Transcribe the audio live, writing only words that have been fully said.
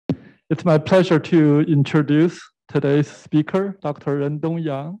It's my pleasure to introduce today's speaker, Dr. Rendong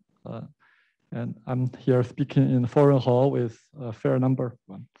Yang. And I'm here speaking in the foreign hall with a fair number,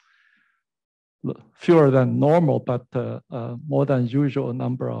 fewer than normal, but more than usual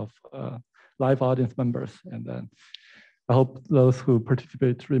number of live audience members. And then I hope those who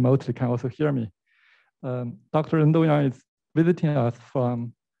participate remotely can also hear me. Dr. Rendong Yang is visiting us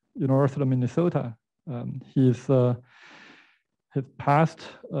from University of Minnesota. His past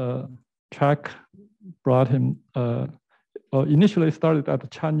track brought him, initially started at the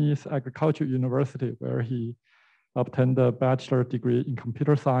Chinese Agricultural University, where he obtained a bachelor degree in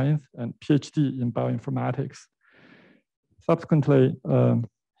computer science and PhD in bioinformatics. Subsequently,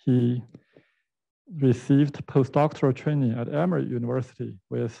 he received postdoctoral training at Emory University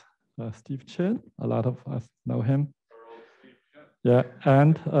with Steve Chen. A lot of us know him. Yeah,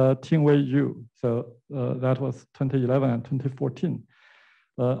 and Ting-Wei Yu. So that was 2011 and 2014.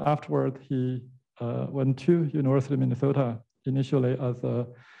 Afterward, he went to University of Minnesota initially as a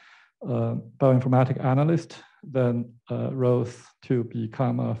bioinformatics analyst, then rose to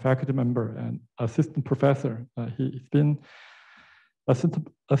become a faculty member and assistant professor. He's been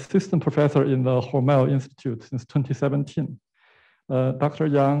assistant professor in the Hormel Institute since 2017. Dr.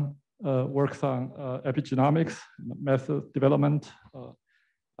 Yang works on epigenomics, method development,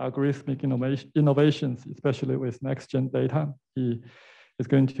 algorithmic innovations, especially with next-gen data. He is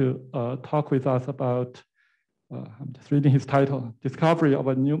going to talk with us about, I'm just reading his title, Discovery of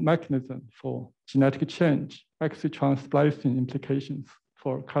a New Mechanism for Genetic Change, Exitron-splicing Implications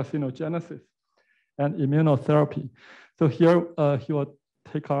for Carcinogenesis and Immunotherapy. So here he will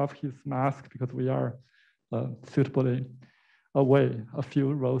take off his mask because we are suitably away a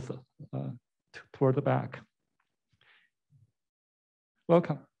few rows toward the back.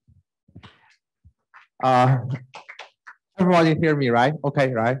 Welcome. Everybody hear me, right?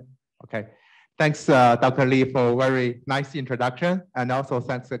 Okay, right? Okay. Thanks, Dr. Lee, for a very nice introduction. And also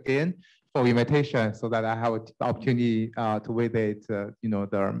thanks again for invitation so that I have the opportunity to visit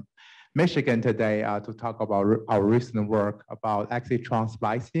the Michigan today to talk about our recent work about exitron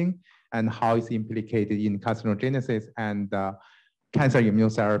splicing and how it's implicated in carcinogenesis and cancer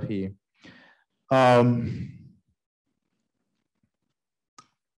immunotherapy.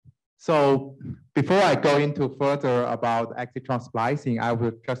 So before I go into further about exitron splicing, I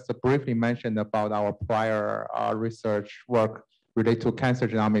will just briefly mention about our prior research work related to cancer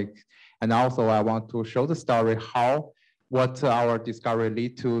genomics. And also I want to show the story what our discovery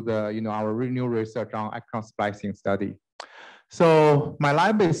lead to the, our new research on exitron splicing study. So my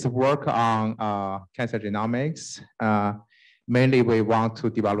lab is work on cancer genomics. Mainly we want to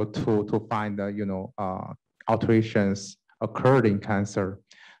develop tool to find alterations occurred in cancer.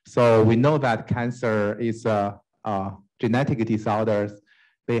 So we know that cancer is genetic disorders.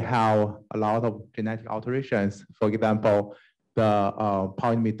 They have a lot of genetic alterations. For example, the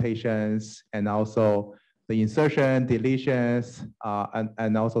point mutations and also the insertion, deletions,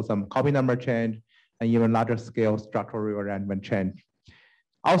 and also some copy number change, and even larger scale structural rearrangement change.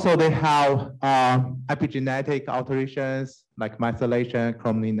 Also, they have epigenetic alterations like methylation,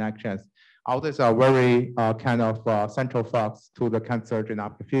 chromatin inactions. All these are very kind of central focus to the cancer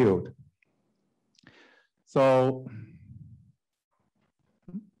genomic field. So,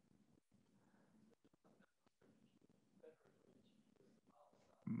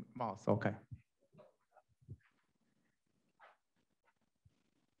 mouse, okay.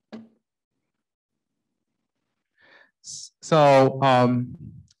 So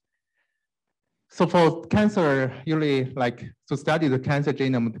for cancer, usually like to study the cancer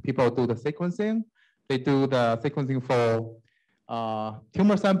genome, people do the sequencing. They do the sequencing for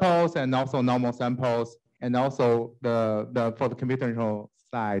tumor samples and also normal samples. And also for the computational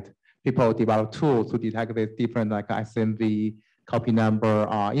side, people develop tools to detect the different like SMV, copy number,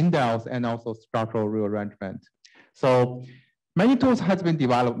 indels, and also structural rearrangement. So many tools has been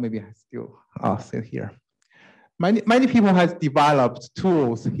developed, maybe I still sit here. Many people has developed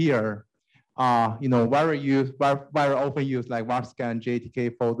tools here, very often used like VARScan,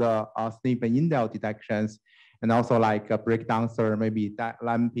 JTK for the SNP and indel detections, and also like a breakdancer, maybe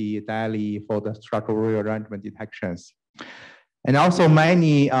LAMPI, DALI for the structural rearrangement detections. And also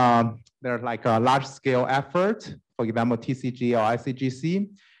many, there's like a large scale effort, for example, TCG or ICGC,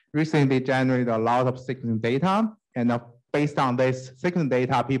 recently generated a lot of sequencing data. And based on this sequencing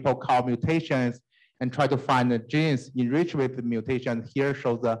data, people call mutations and try to find the genes enriched with the mutation. Here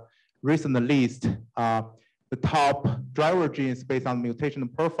shows the recent list, the top driver genes based on mutation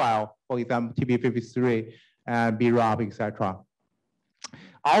profile, for example, TP53 and BRAF, etc.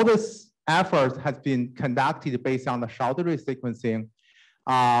 All this effort has been conducted based on the short-read sequencing.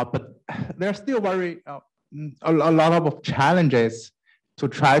 But there are still a lot of challenges to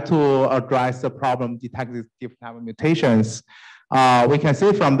try to address the problem detecting different type of mutations. We can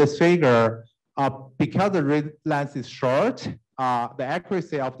see from this figure, because the read length is short, the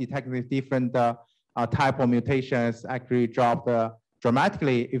accuracy of detecting different type of mutations actually drop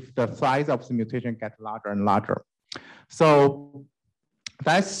dramatically if the size of the mutation gets larger and larger. So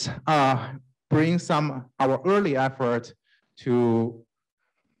that's brings our early effort to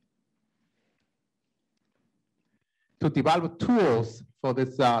develop tools for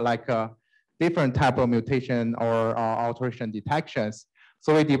this different type of mutation or alteration detections.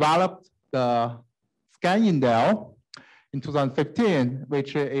 So we developed the scan-indel in 2015,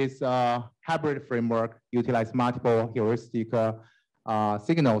 which is a hybrid framework, utilize multiple heuristic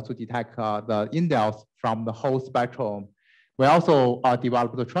signals to detect the indels from the whole spectrum. We also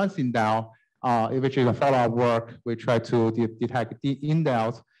developed the trans-indel, which is a follow-up work. We try to detect the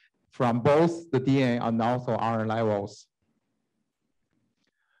indels from both the DNA and also RNA levels.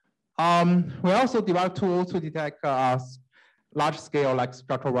 We also developed tools to detect large scale like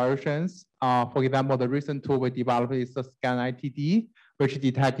structural variations. For example, the recent tool we developed is the scan-ITD, which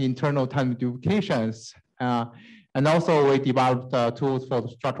detects internal time duplications. And also we developed tools for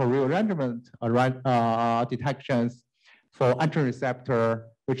structural rearrangement detections for antigen receptor,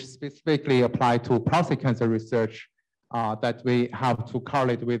 which specifically apply to prostate cancer research that we have to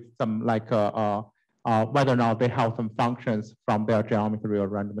correlate with some whether or not they have some functions from their genomic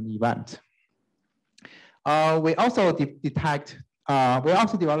rearrangement event. We also developed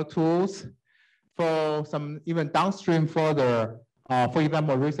tools for some even downstream further. For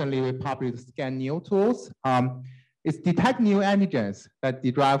example, recently we published scan-neo tools. It's detect neoantigens that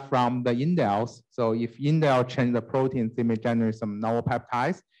derive from the indels. So if indel change the proteins, they may generate some novel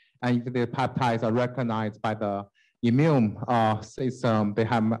peptides. And if the peptides are recognized by the immune system, they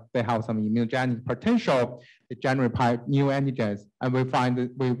have some immunogenic potential, they generate new antigens. And we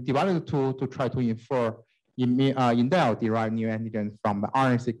developed a tool to try to infer indel-derived new antigens from the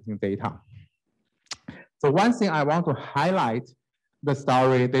RNA sequencing data. So one thing I want to highlight the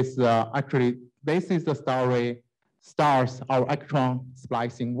story, this is the story starts our exon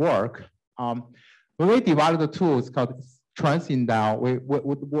splicing work. When we developed the tools called trans-indel,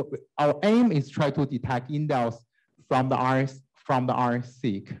 our aim is try to detect indels from the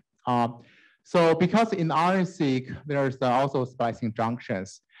RNA-seq. So because in RNA-seq, there's also splicing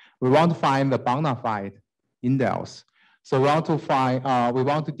junctions, we want to find the bona fide indels. So we want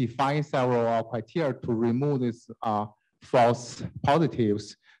to define several criteria to remove these false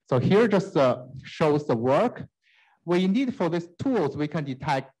positives. So here just shows the work. We indeed, for these tools, we can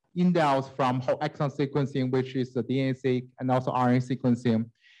detect indels from whole exon sequencing, which is the DNA-seq and also RNA sequencing.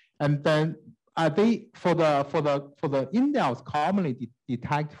 And then for the indels commonly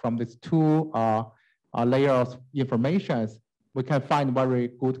detect from these two layers of information, we can find very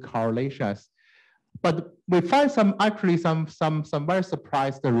good correlations. But we find some very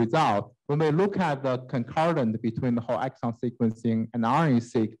surprising result. When we look at the concordance between the whole exon sequencing and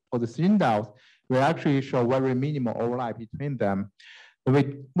RNA-seq for the indels, we actually show very minimal overlap between them.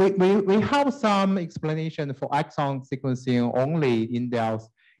 We have some explanation for exon sequencing only indels.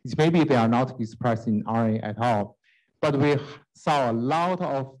 It's maybe they are not expressed in RNA at all. But we saw a lot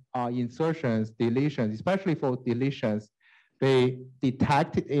of insertions, deletions, especially for deletions. They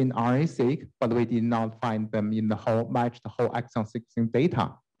detected in RNA-seq, but we did not find them in the match the whole exon sequencing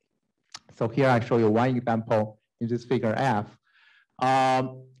data. So here I show you one example in this figure F.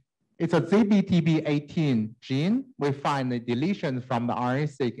 It's a ZBTB18 gene. We find the deletion from the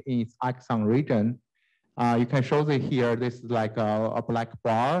RNA-seq in its exon region. You can show it here. This is like a black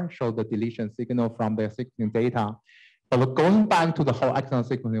bar, show the deletion signal from the sequencing data. But going back to the whole exon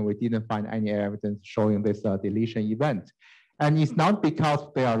sequencing, we didn't find any evidence showing this deletion event. And it's not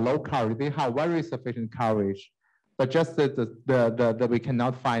because they are low coverage, they have very sufficient coverage, but just that we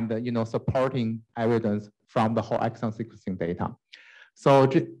cannot find the supporting evidence from the whole exon sequencing data. So,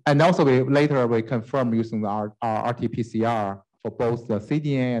 and also later we confirm using our RT-PCR for both the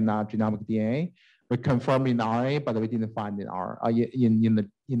cDNA and genomic DNA. We confirmed in RNA, but we didn't find in the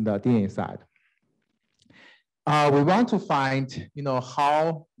DNA side. We want to find,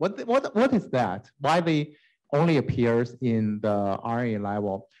 what is that? Why they only appears in the RNA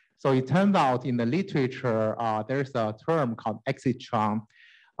level? So it turns out in the literature, there's a term called exitron.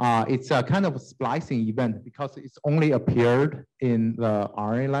 It's a kind of splicing event because it's only appeared in the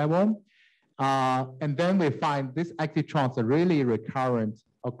RNA level. And then we find these exitrons are really recurrent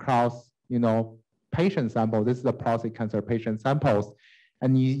across, patient sample. This is the prostate cancer patient samples.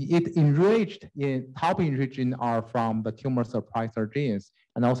 And it enriched in top enriched gene are from the tumor suppressor genes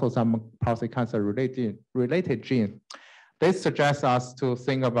and also some prostate cancer related genes. This suggests us to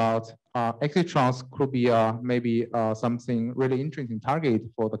think about exitrons could be maybe something really interesting target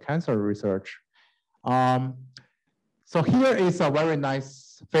for the cancer research. So here is a very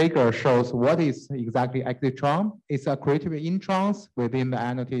nice figure shows what is exactly exitron. It's a creative introns within the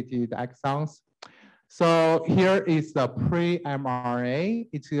annotated exons. So here is the pre-mRNA.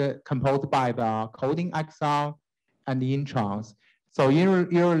 It's composed by the coding exon and the introns. So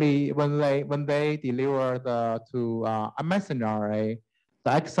usually when they deliver to a messenger RNA,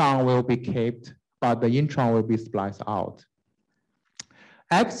 the exon will be kept, but the intron will be spliced out.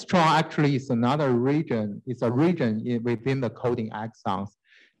 Exitron actually is another region. It's a region within the coding exons.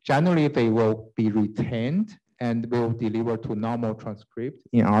 Generally, they will be retained and will deliver to normal transcript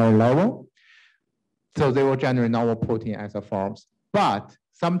in RNA level. So they will generate normal protein isoforms. But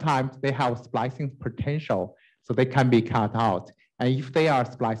sometimes they have splicing potential, so they can be cut out. And if they are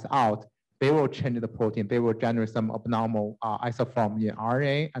spliced out, they will change the protein. They will generate some abnormal isoform in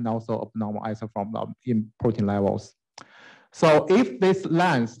RNA and also abnormal isoform in protein levels. So if this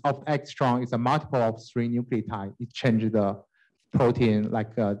length of exitron is a multiple of 3 nucleotide, it changes the protein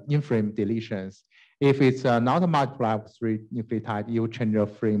like in-frame deletions. If it's not a multiple of 3 nucleotide, you change the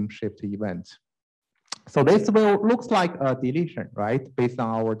frame shift event. So this looks like a deletion, right? Based on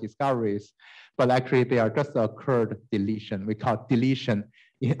our discoveries, but actually they are just occurred deletion. We call deletion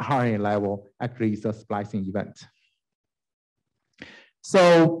in RNA level, actually it's a splicing event.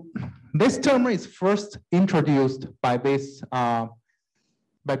 So this term is first introduced by this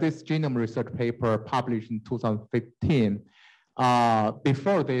genome research paper published in 2015.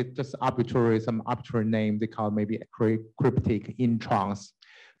 Before they just some arbitrary name, they call maybe cryptic introns.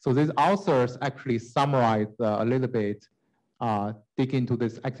 So these authors actually summarize a little bit, dig into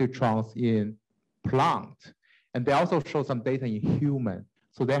these exitrons in plant. And they also show some data in human.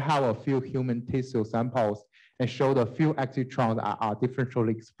 So they have a few human tissue samples and showed a few exitrons are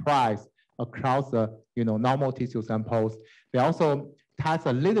differentially expressed across the normal tissue samples. They also test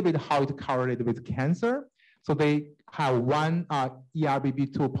a little bit how it correlated with cancer. So they have one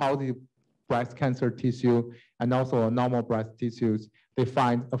ERBB2 positive breast cancer tissue and also a normal breast tissues. They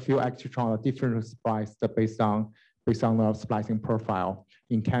find a few exitrons are differently spliced based on the splicing profile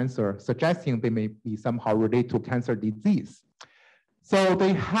in cancer, suggesting they may be somehow related to cancer disease. So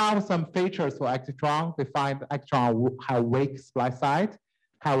they have some features for exitron. They find exitron have weak splice site,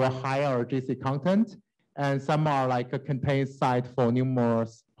 have a higher GC content, and some are like a contain site for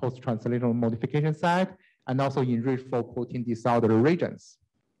numerous post-translational modification site, and also enriched for protein disorder regions.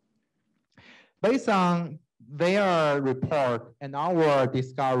 Based on their report and our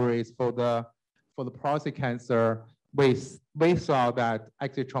discoveries for the prostate cancer, we saw that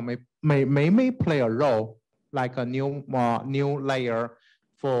exitron may play a role like a new layer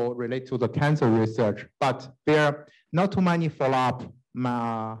for related to the cancer research, but there are not too many follow-up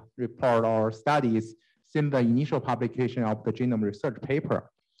report or studies since the initial publication of the genome research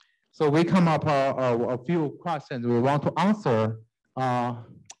paper. So we come up a few questions we want to answer.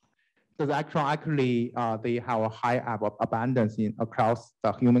 Does exitron actually they have a high abundance across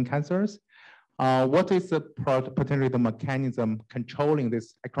the human cancers? What is potentially the mechanism controlling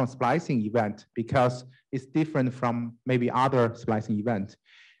this exon splicing event, because it's different from maybe other splicing event?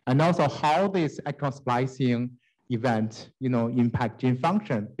 And also how this exon splicing event impact gene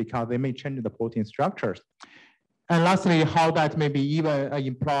function, because they may change the protein structures. And lastly, how that may be even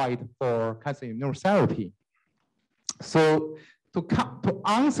employed for cancer immunotherapy. So to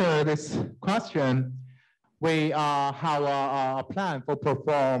answer this question, we have a plan for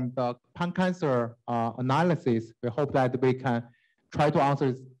perform the pan-cancer analysis. We hope that we can try to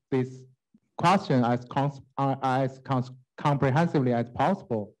answer this question as comprehensively as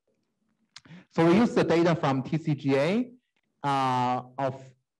possible. So we use the data from TCGA of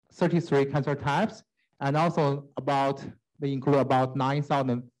 33 cancer types, and also they include about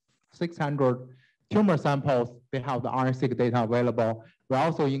 9,600 tumor samples. They have the RNA-seq data available. We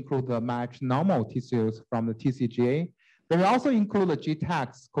also include the matched normal tissues from the TCGA. Then we also include the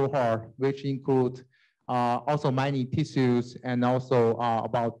GTAX cohort, which include also many tissues and also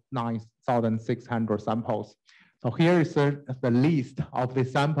about 9,600 samples. So here is the list of the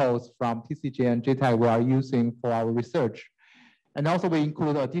samples from TCGA and GTAX we are using for our research. And also we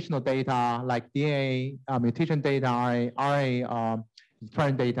include additional data like DNA, mutation data, RNA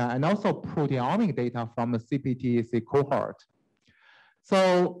trend data, and also proteomic data from the CPTC cohort.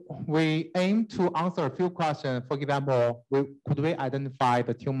 So we aim to answer a few questions. For example, could we identify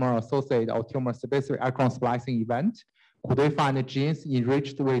the tumor-associated or tumor-specific exon splicing event could they find genes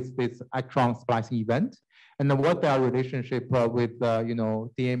enriched with this exon splicing event? And then what their relationship with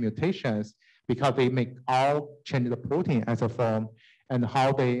DNA mutations, because they make all change the protein as a form, and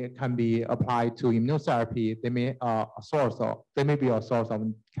how they can be applied to immunotherapy. They may be a source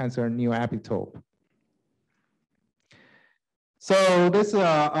of cancer neoepitope. So this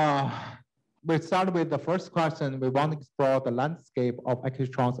we start with the first question. We want to explore the landscape of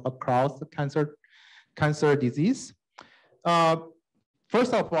exitrons across the cancer disease.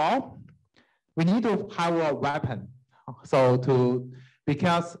 First of all, we need to have a weapon.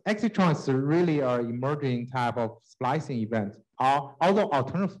 Because exitrons really are emerging type of splicing event. Although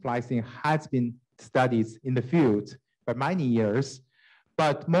alternative splicing has been studied in the field for many years,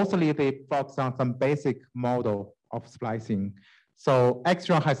 but mostly they focus on some basic model of splicing. So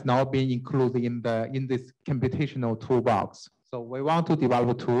exitron has now been included in this computational toolbox. So we want to develop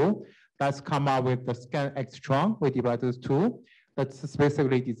a tool that's come up with the scan exitron. We developed this tool that's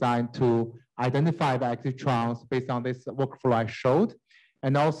specifically designed to identify the exitrons based on this workflow I showed,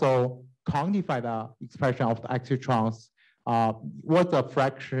 and also quantify the expression of the exitrons. What the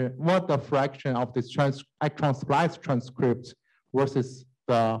fraction of this exon-spliced transcript versus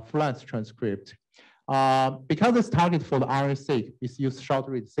the full-length transcript. Because it's targeted for the RNA-seq, it's used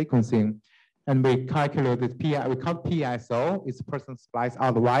short-read sequencing, and we calculate this PI. We call PSO, it's person spliced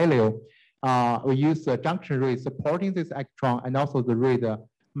out value. We use the junction rate supporting this exon, and also the rate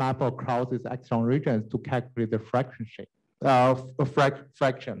map across this exon regions to calculate the fraction shape.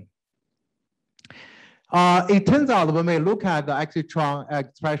 Fraction. It turns out when we look at the exitron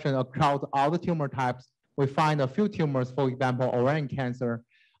expression across all the tumor types, we find a few tumors, for example, ovarian cancer,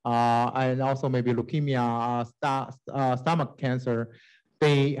 and also maybe leukemia, stomach cancer.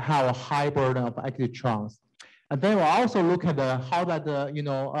 They have a high burden of exitrons. And then we also look at how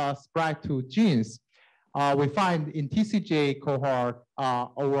that spread to genes. We find in TCGA cohort,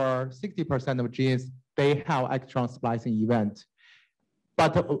 over 60% of genes, they have exon splicing event.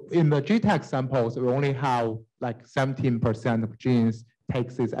 But in the GTAC samples, we only have like 17% of genes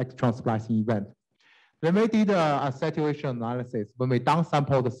takes this exon splicing event. When we did a saturation analysis, when we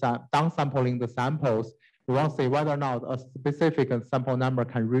downsampling the samples, we want to see whether or not a specific sample number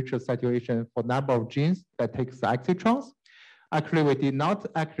can reach a saturation for number of genes that takes the exitrons. Actually, we did not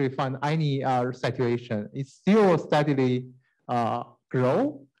actually find any saturation. It still steadily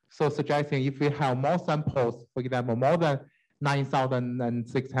grow. So suggesting if we have more samples, for example, more than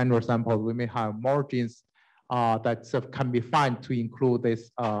 9,600 samples, we may have more genes that can be found to include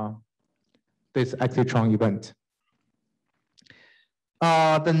this, this exitron event.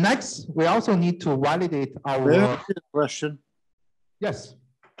 The next, we also need to validate our— May I ask you a question? Yes.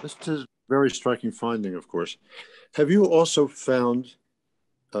 This is a very striking finding, of course. Have you also found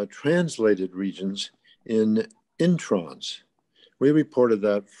translated regions in introns? We reported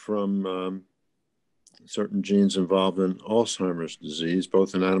that from certain genes involved in Alzheimer's disease,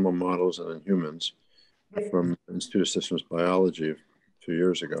 both in animal models and in humans, from Institute of Systems Biology a few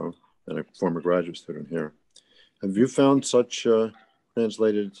years ago, and a former graduate student here. Have you found such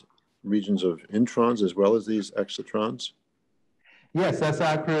translated regions of introns as well as these excitrons? Yes, that's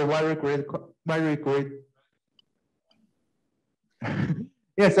actually a very great.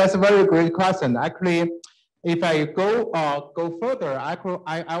 Yes, that's a very great question. Actually, if I go further,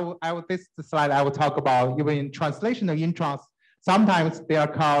 this slide I will talk about even in translational introns. Sometimes they are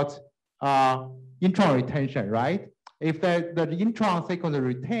called intron retention, right? If the intron sequence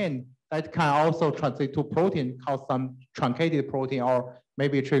retained, that can also translate to protein, cause some truncated protein, or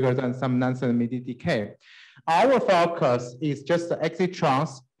maybe trigger some non-mediated decay. Our focus is just the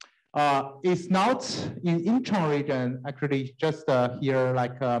exitrons. It's not in intron region, actually just here,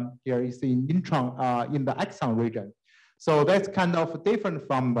 like here is in intron, in the exon region. So that's kind of different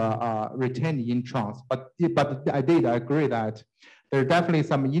from the retained introns, but I did agree that there are definitely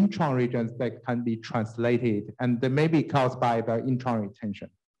some intron regions that can be translated, and they may be caused by the intron retention.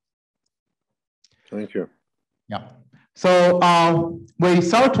 Thank you. Yeah. So we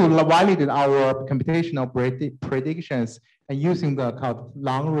start to validate our computational predictions and using the called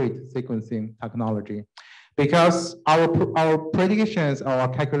long-read sequencing technology, because our predictions, our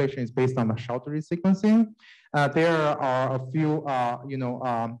calculations based on the short-read sequencing. There are a few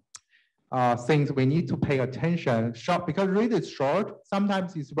things we need to pay attention. Because read is short,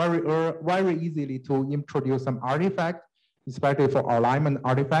 sometimes it's very easily to introduce some artifact, especially for alignment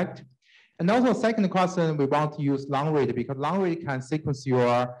artifact. And also, second question, we want to use long read because long read can sequence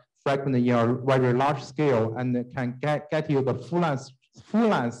your fragment in a very large scale and can get you the full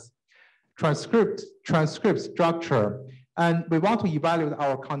length transcript structure. And we want to evaluate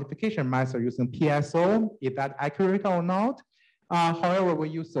our quantification method using PSO. Is that accurate or not? However, we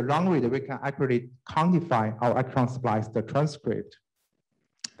use the long read, we can accurately quantify our exon-spliced transcript.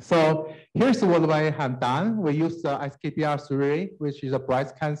 So here's what we have done. We use the SKBR3, which is a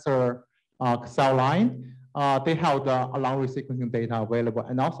breast cancer cell line. They have the long-read sequencing data available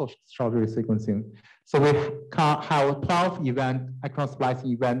and also short-read sequencing. So we have 12 exon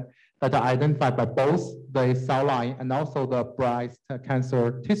splicing events that are identified by both the cell line and also the breast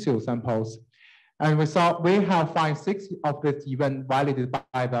cancer tissue samples. And we have found 6 of these events validated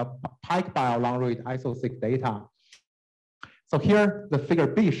by the PikeBio long-read ISO6 data. So here, the figure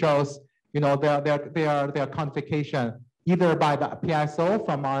B shows, their quantification either by the PSO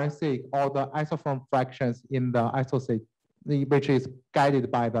from RNA-seq or the isoform fractions in the ISO6, which is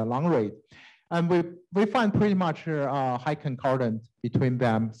guided by the long read. And we find pretty much high concordance between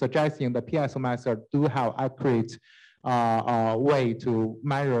them, suggesting the PSO method do have accurate way to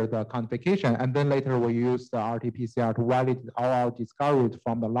measure the quantification. And then later we use the RT-PCR to validate all our discoveries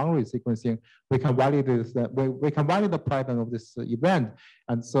from the long read sequencing. We can validate this, we can validate the pattern of this event.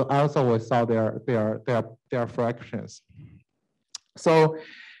 And so also we saw their fractions. So,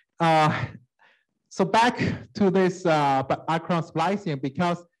 so back to this exon splicing,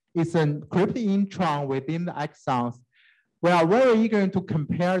 because it's a cryptic intron within the exons. We are very eager to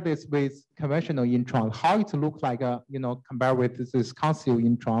compare this with conventional introns, how it looks like, compared with this concealed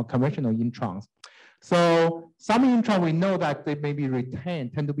intron, conventional introns. So some introns, we know that they may be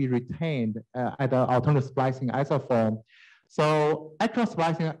retained, tend to be retained at the alternative splicing isoform. So exon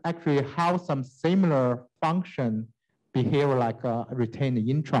splicing actually has some similar function behavior like retained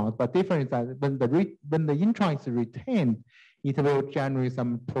introns, but different is that when the intron is retained, it will generate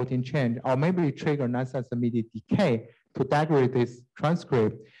some protein change or maybe trigger non-sensitive decay to degrade this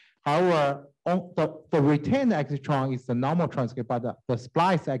transcript. However, the retained exitron is the normal transcript, but the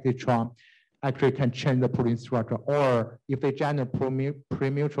spliced exitron actually can change the protein structure, or if they generate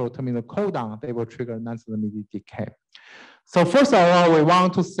premutual terminal codon, they will trigger non-sensitive decay. So first of all, we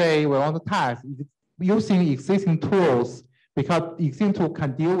want to test using existing tools, because existing tool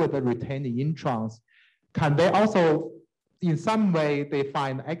can deal with the retained introns. Can they also, in some way, they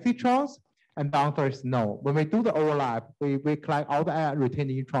find exitrons? And the answer is no. When we do the overlap, we collect all the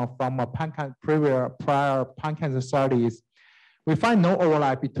retained introns from a prior pan cancer studies. We find no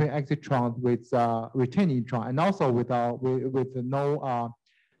overlap between exitrons with retained intron, and also with no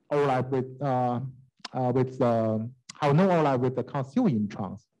overlap with the concealed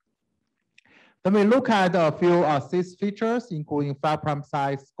introns. Then we look at a few cis features, including 5'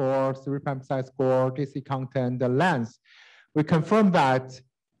 size score, 3' size score, GC content, the length. We confirm that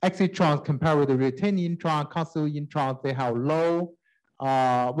exitrons compared with the retained intron, concealed introns, they have low,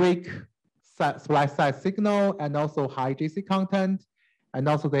 weak splice size signal and also high GC content, and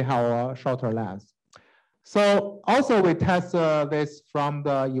also they have a shorter length. So also we test this from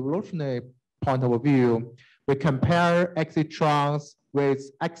the evolutionary point of view. We compare exitrons with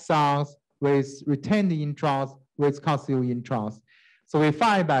exons, with retained introns, with concealed introns. So we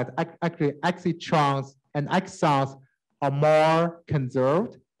find that actually exitrons and exons are more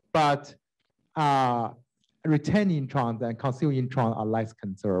conserved, but retained introns and concealed introns are less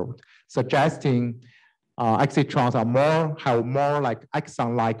conserved, suggesting exitrons are have more like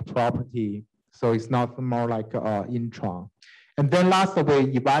exon-like property. So it's not more like intron. And then lastly, we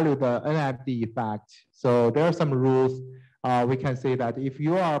evaluate the NFD effect. So there are some rules. We can say that if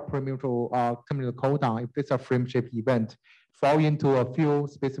you are premutual terminal codon, if it's a frameshift event, fall into a few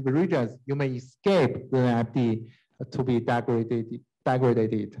specific regions, you may escape the NFD to be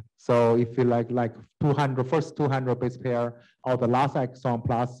degraded. So if you like first 200 base pair or the last exon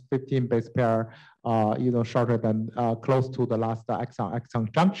plus 15 base pair, shorter than close to the last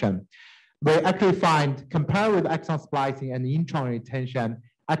exon junction. We actually find, compared with exon splicing and intron retention,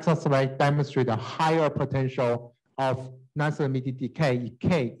 exon splicing demonstrate a higher potential of non-sensitive decay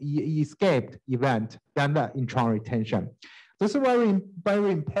escaped event than the intron retention. This is very,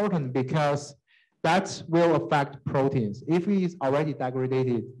 very important because that will affect proteins. If it is already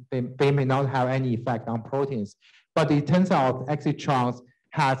degraded, they may not have any effect on proteins. But it turns out exitrons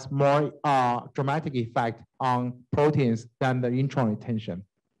has more dramatic effect on proteins than the intron retention.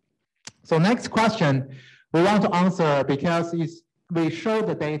 So next question we want to answer, because we show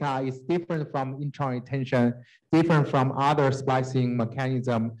the data is different from intron retention, different from other splicing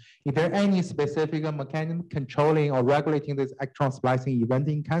mechanism. Is there any specific mechanism controlling or regulating this exon splicing event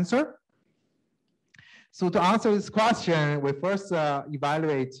in cancer? So to answer this question, we first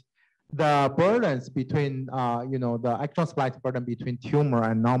evaluate the burdens between, the exon splice burden between tumor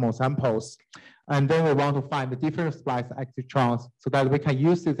and normal samples. And then we want to find the different splice exitrons so that we can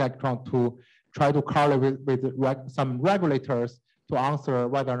use this exitron to try to correlate with some regulators to answer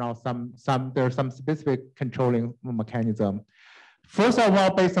whether or not there's some specific controlling mechanism. First of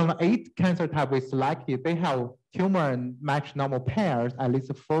all, based on the 8 cancer types we selected, they have tumor and matched normal pairs, at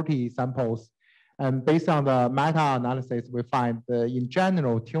least 40 samples. And based on the meta-analysis, we find that in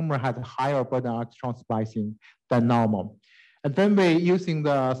general, tumor has a higher burden of exon splicing than normal. And then we using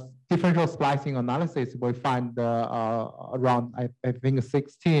the differential splicing analysis, we find around, I think,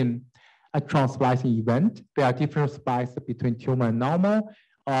 16 exon splicing event. There are different splices between tumor and normal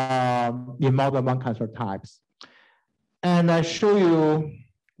in more than 1 cancer types. And I show you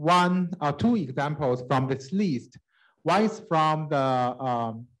 1 or 2 examples from this list. One is from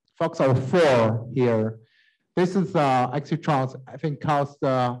the FOXO4 here. This is Exitrons, I think, cause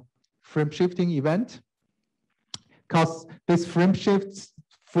the frame shifting event. Because this frame shifted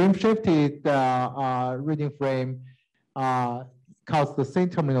reading frame caused the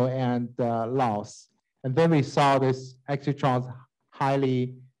C-terminal and loss. And then we saw this Exitrons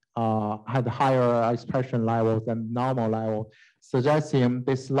had higher expression levels than normal level, suggesting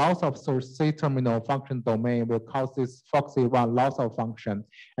this loss of C-terminal function domain will cause this FOXY1 loss of function.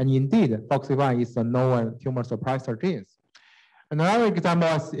 And indeed, FOXY1 is a known tumor suppressor gene. Another example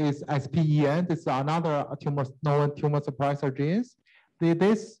is SPEN. This is another known tumor suppressor gene.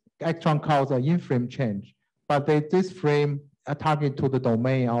 This exon causes an in-frame change, but this frame target to the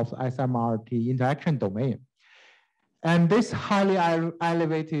domain of SMRT interaction domain. And this highly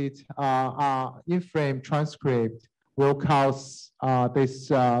elevated in-frame transcript will cause this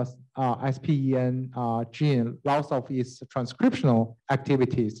SPEN gene loss of its transcriptional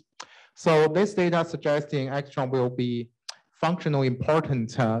activities. So this data suggesting exon will be functionally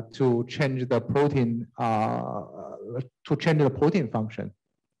important to change the protein function.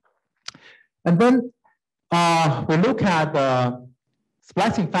 And then we look at the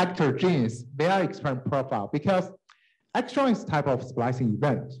splicing factor genes, their expression profile, because exon is type of splicing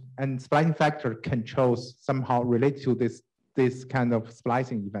event, and splicing factor controls somehow related to this kind of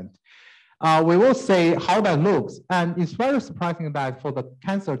splicing event. We will say how that looks, and it's very surprising that for the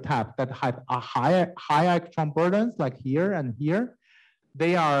cancer type that have a higher exon burdens, like here and here,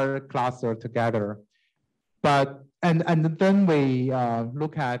 they are clustered together. But and then we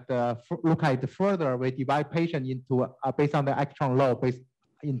look at it further. We divide patient into based on the exon load,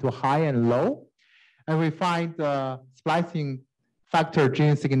 into high and low. And we find the splicing factor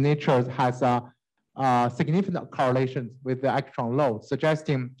gene signatures has a significant correlation with the exon load,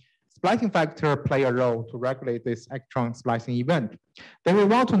 suggesting splicing factor play a role to regulate this exon splicing event. Then we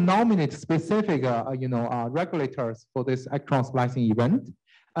want to nominate specific regulators for this exon splicing event.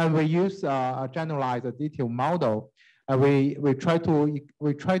 And we use a generalized detailed model. We try to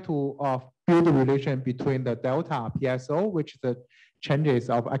build a relation between the delta PSO, which is the changes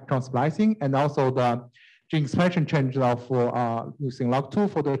of exon splicing, and also the gene expression change of using log2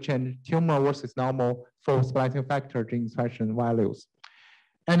 for the change tumor versus normal for splicing factor gene expression values.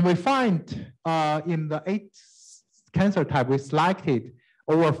 And we find in the 8 cancer type, we selected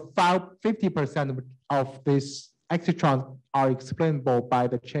over 50% of these exitrons are explainable by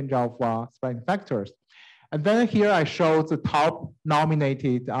the change of splicing factors. And then here I show the top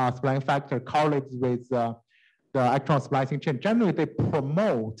nominated splicing factor correlates with the exon splicing change. Generally, they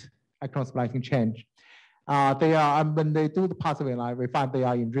promote exon splicing change. They are, when they do the pathway line, we find they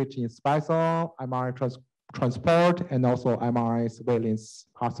are enriched in splicing, mRNA transport, and also mRNA surveillance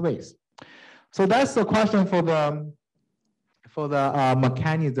pathways. So that's the question for the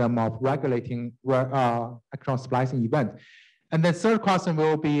mechanism of regulating exon splicing event. And the third question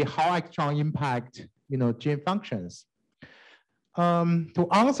will be how exon impact gene functions. To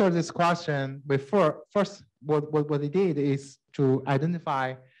answer this question, first what they did is to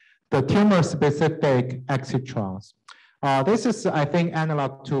identify the tumor-specific exitrons. This is, I think,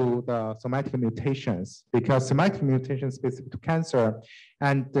 analog to the somatic mutations, because somatic mutations specific to cancer,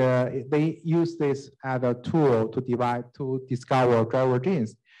 and they use this as a tool to discover driver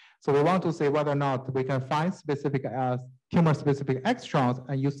genes. So we want to say whether or not we can find specific tumor-specific extrons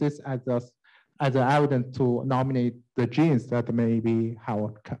and use this as an evidence to nominate the genes that maybe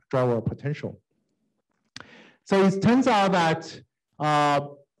have driver potential. So it turns out that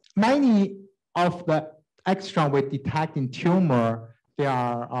many of the extrons we detect in tumor, they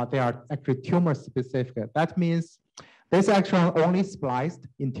are actually tumor specific. That means this extron only spliced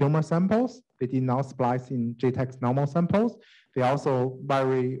in tumor samples. They did not splice in GTEx normal samples. They also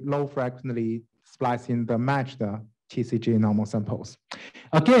very low frequently splice in the matched TCG normal samples.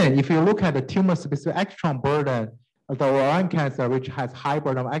 Again, if you look at the tumor-specific extron burden, the ovarian cancer, which has high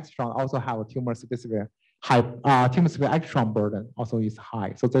burden of extron, also have a tumor-specific extron burden also is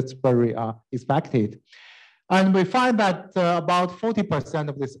high. So that's very expected. And we find that about 40%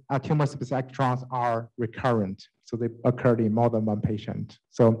 of these tumor-specific extrons are recurrent. So they occurred in more than one patient.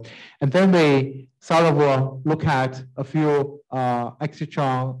 So, and then we sort of look at a few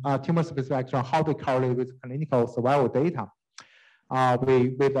tumor-specific extron, how they correlate with clinical survival data.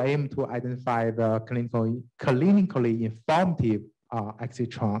 With the aim to identify the clinically informative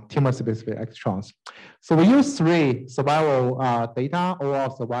tumor-specific extrons. So we use 3 survival data: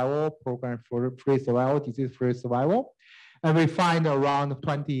 overall survival, program-free survival, disease-free survival, and we find around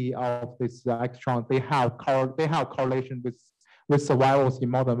 20 of these extrons they have correlation with survivals in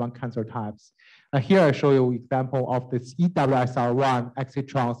more than one cancer types. And here I show you example of this EWSR1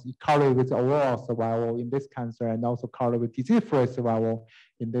 exitrons correlate with overall survival in this cancer and also correlate with disease-free survival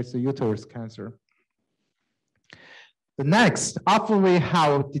in this uterus cancer. The next, after we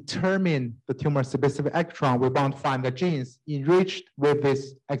have determined the tumor-specific extron, we want to find the genes enriched with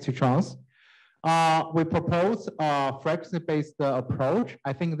these exitrons. We propose a frequency-based approach.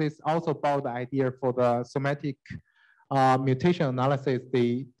 I think this also about the idea for the somatic mutation analysis.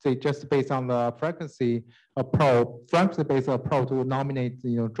 They just based on the frequency-based approach to nominate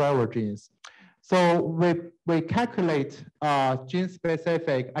driver genes. So we calculate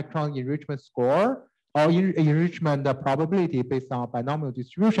gene-specific extron enrichment score or enrichment probability based on binomial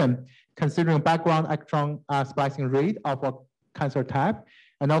distribution, considering background extron splicing rate of a cancer type,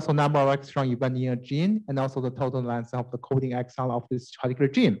 and also number of extron even in a gene, and also the total length of the coding exon of this particular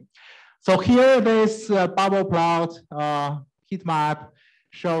gene. So here, this bubble plot heat map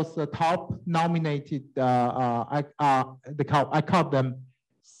shows the top nominated, I call them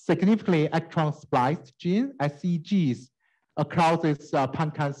significantly exon-spliced gene, SEGs, across this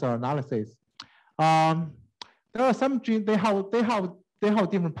pan-cancer analysis. There are some genes, they have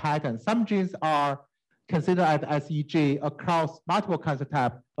different patterns. Some genes are considered as SEG across multiple cancer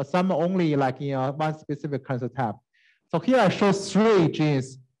types, but some only like in one specific cancer type. So here I show 3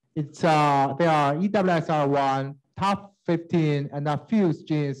 genes. They are EWSR1, top 15, and a few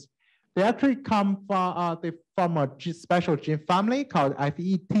genes. They actually come from a special gene family called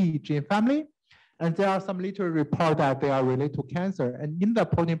FET gene family. And there are some literature report that they are related to cancer. And in the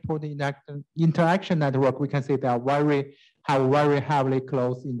protein-protein interaction network, we can see they are have very heavily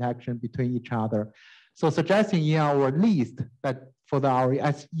close interaction between each other. So suggesting in our list that for our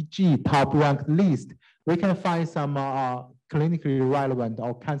SEG top ranked list, we can find some clinically relevant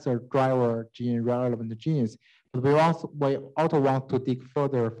or cancer driver gene relevant genes. But we also want to dig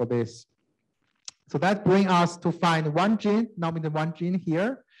further for this. So that brings us to find one gene, nominate one gene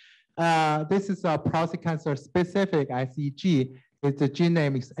here. This is a prostate cancer specific SEG. The gene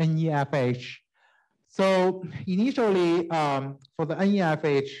name is NEFH. So initially, for the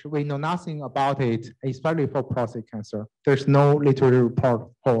NEFH, we know nothing about it, especially for prostate cancer. There's no literature report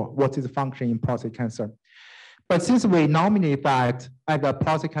for what is the function in prostate cancer. But since we nominate that as a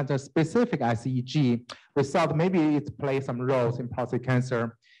prostate cancer specific SEG, we thought maybe it plays some roles in prostate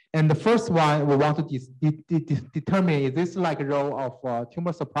cancer. And the first one we want to determine, is this like a role of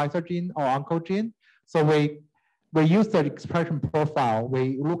tumor suppressor gene or oncogene? So we use the expression profile.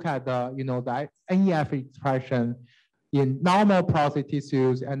 We look at the the NEF expression in normal prostate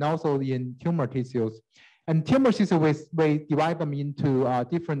tissues and also in tumor tissues. And tumor tissues, we divide them into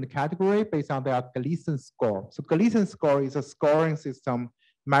different categories based on their Gleason score. So Gleason score is a scoring system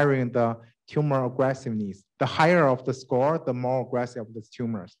measuring the tumor aggressiveness. The higher of the score, the more aggressive the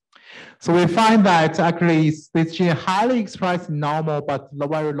tumors. So we find that actually this gene highly expressed in normal, but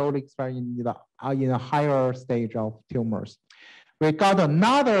very lowly expressed in a higher stage of tumors. We got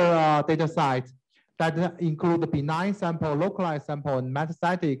another data set that include the benign sample, localized sample, and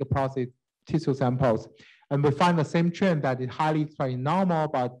metastatic prostate tissue samples. And we find the same trend that is highly expressed in normal,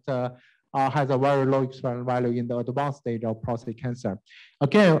 but has a very low expression value in the advanced stage of prostate cancer.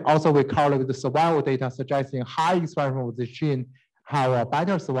 Again, also we correlate with the survival data suggesting high expression of the gene have a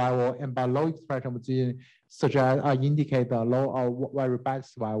better survival, and by low expression of the gene indicate a low or very bad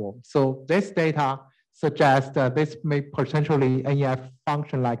survival. So this data suggests that this may potentially NEF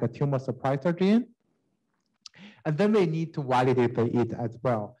function like a tumor suppressor gene. And then we need to validate it as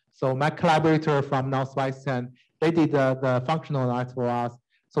well. So my collaborator from non-spliced, they did the functional analysis for us.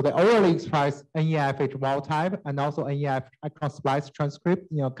 So they orally express NEFH wild type and also NEF exon-spliced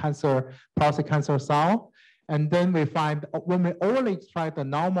transcript in a prostate cancer cell. And then we find when we only extract the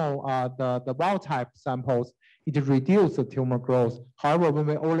normal, the wild type samples, it reduces the tumor growth. However, when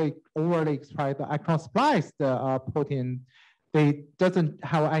we overly extract the exon-spliced protein, they doesn't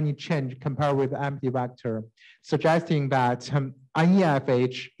have any change compared with the empty vector, suggesting that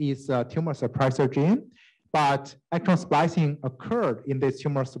NEFH is a tumor suppressor gene, but exon splicing occurred in this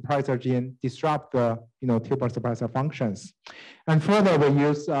tumor suppressor gene, disrupt the tumor suppressor functions. And further, we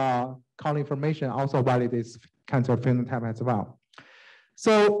use call information also validates cancer phenotype as well.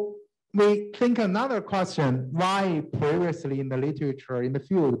 So we think another question, why previously in the literature, in the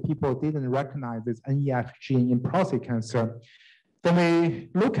field, people didn't recognize this NEF gene in prostate cancer. Then we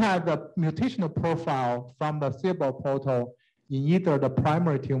look at the mutational profile from the cerebral portal in either the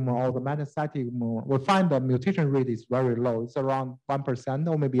primary tumor or the metastatic tumor. We find the mutation rate is very low. It's around 1%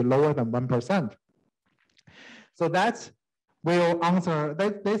 or maybe lower than 1%. So that's will answer,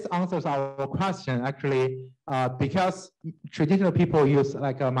 this answers our question actually, because traditional people use,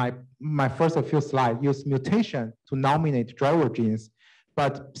 like my first few slides, use mutation to nominate driver genes.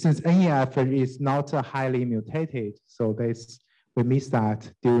 But since NEF is not highly mutated, so we miss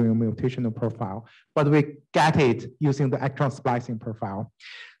that during mutational profile, but we get it using the exon splicing profile.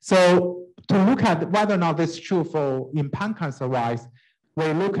 So to look at whether or not this is true for in pan cancer wise,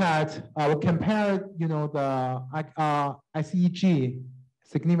 we look at, we compare, the SEG,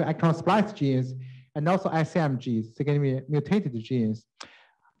 significant exon spliced genes, and also SMGs, significant mutated genes.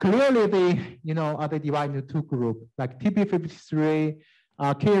 Clearly, they divide into two groups, like TP53,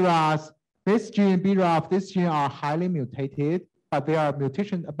 KRAS, this gene, BRAF, this gene are highly mutated, but their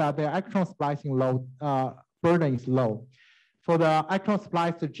mutation, but their exon splicing load burden is low. For the exon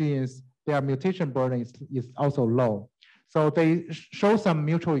spliced genes, their mutation burden is also low. So they show some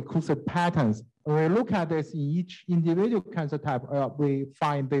mutual exclusive patterns. When we look at this in each individual cancer type, we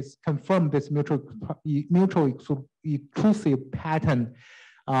find this, confirm this mutual exclusive pattern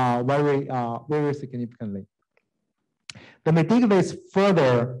very significantly. Then we dig this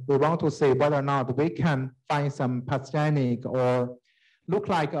further, we want to say whether or not we can find some pathogenic or look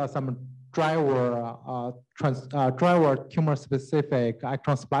like some driver tumor-specific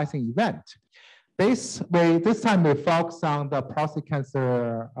exon splicing event. This time we focus on the prostate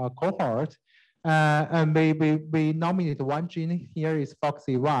cancer cohort, and we nominate one gene here is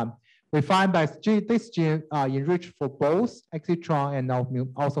FOXC1. We find that this gene enriched for both exitron and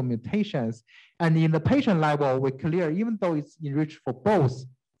also mutations. And in the patient level, we clear, even though it's enriched for both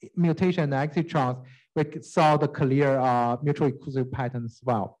mutation and exitrons, we saw the clear mutually exclusive pattern as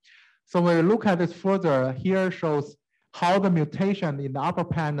well. So when we look at this further, here shows how the mutation in the upper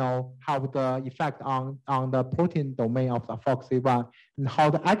panel have the effect on the protein domain of the FOXC1, and how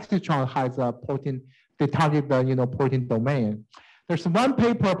the exitron has a protein, they target the protein domain. There's one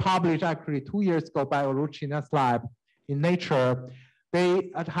paper published actually 2 years ago by Ruchina's lab in Nature.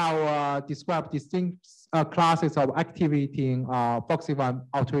 They have described distinct classes of activating FOXC1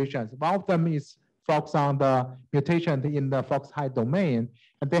 alterations. One of them is focused on the mutation in the FOX-high domain,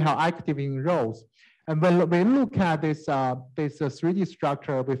 and they have activating roles. And when we look at this 3D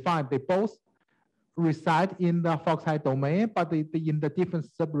structure, we find they both reside in the FOX-high domain, but they in the different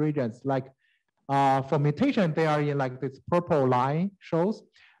subregions. Like for mutation, they are in like this purple line shows.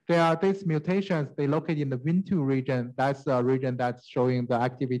 There are these mutations, they located in the Win2 region. That's the region that's showing the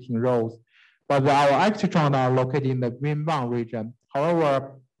activating roles. But our exitron are located in the Win1 region.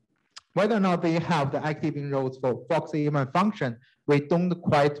 However, whether or not they have the activating roles for FOXC1 function, we don't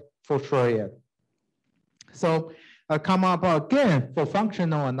quite for sure yet. So come up again for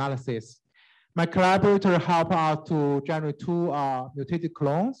functional analysis. My collaborator helped us to generate 2 mutated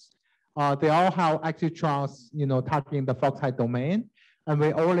clones. They all have excitrons, targeting the FOX-high domain, and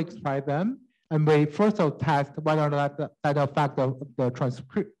we all extract them. And we first test whether or not that affect the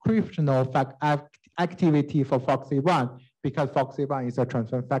transcriptional activity for FOXC1, because FOXC1 is a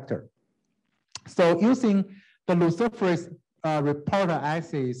transcription factor. So using the luciferase reporter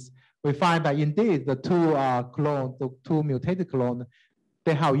assays, we find that indeed the 2 mutated clones,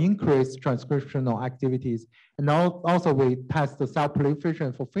 they have increased transcriptional activities. And also we test the cell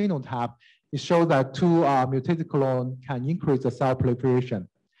proliferation for phenotype. It shows that 2 mutated clones can increase the cell proliferation.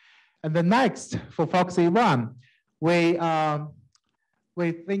 And the next for FOXC1,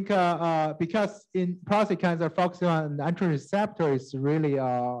 we think because in prostate cancer, FOXC1 and androgen receptor is really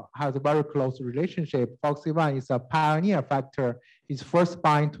has a very close relationship. FOXC1 is a pioneer factor. It's first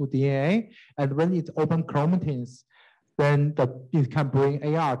bind to DNA, and when it's open chromatins, then it can bring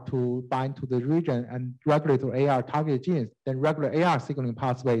AR to bind to the region and regulate to AR target genes, then regulate AR signaling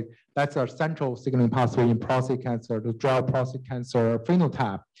pathway. That's our central signaling pathway in prostate cancer to drive prostate cancer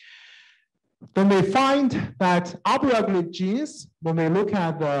phenotype. Then we find that upregulated genes, when we look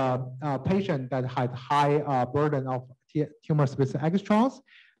at the patient that had high burden of tumor-specific extrons,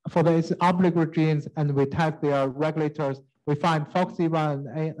 for these upregulated genes, and we test their regulators, we find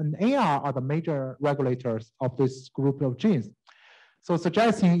FOXC1 and AR are the major regulators of this group of genes. So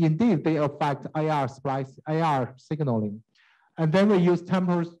suggesting indeed they affect AR signaling. And then we use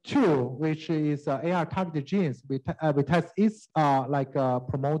TMPRSS2, which is AR targeted genes. We test its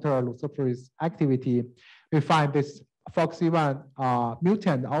promoter luciferase activity. We find this FOXC1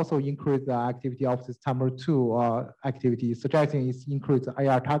 mutant also increase the activity of this TMPRSS2 activity, suggesting it's increased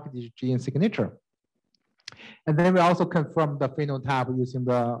AR targeted gene signature. And then we also confirm the phenotype using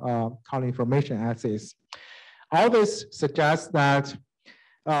the color information assays. All this suggests that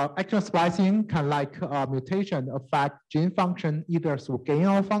exon splicing can, like mutation, affect gene function either through gain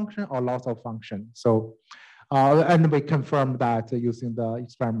of function or loss of function. So, and we confirm that using the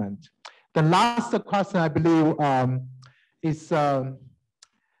experiment. The last question, I believe, is how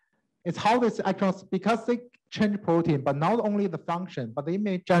this exons, because they change protein, but not only the function, but they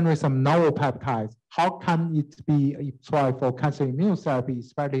may generate some novel peptides. How can it be employed for cancer immunotherapy,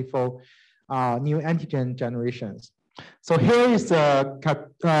 especially for neoantigen generations? So here is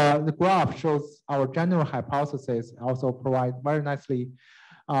the graph shows our general hypothesis, also provide very nicely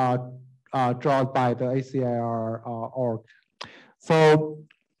drawn by the ACIR org. So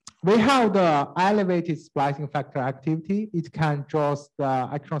we have the elevated splicing factor activity. It can draw the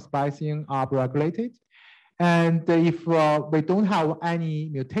exon splicing upregulated. And if we don't have any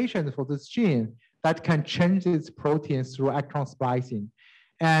mutations for this gene, that can change its protein through exon splicing.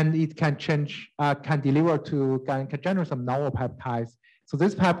 And it can change, can deliver to, can generate some novel peptides. So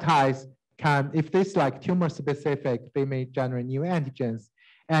these peptides can, if this like tumor specific, they may generate new antigens.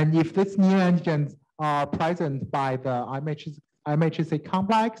 And if these new antigens are present by the MHC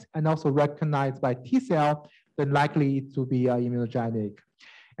complex and also recognized by T cell, then likely to be immunogenic.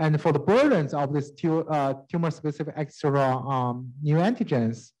 And for the burdens of this tumor-specific extra new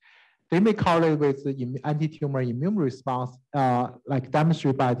antigens, they may correlate with the anti-tumor immune response, like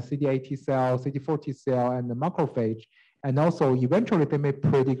demonstrated by the CD8 T cell, CD4 T cell, and the macrophage. And also, eventually, they may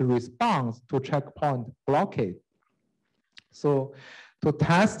predict response to checkpoint blockade. So, to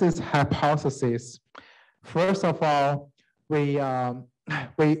test this hypothesis, first of all, we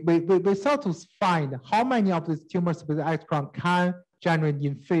sought to find how many of these tumor-specific exons can generate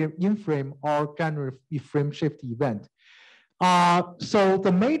in-frame or generate frame shift event. So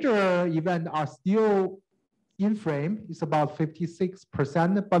the major events are still in frame, it's about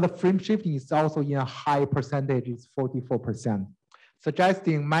 56%, but the frame shifting is also in a high percentage, it's 44%,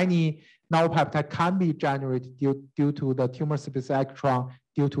 suggesting many novel peptides can be generated due to the tumor-specific exon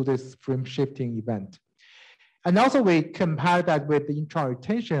due to this frame shifting event. And also we compare that with the intron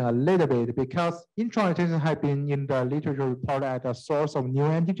retention a little bit because intron retention has been in the literature reported as a source of new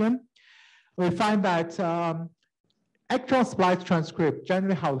antigen. We find that exon-spliced transcript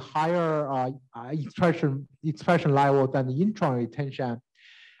generally have higher expression level than the intron retention.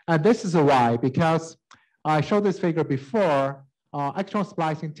 And this is why, because I showed this figure before, exon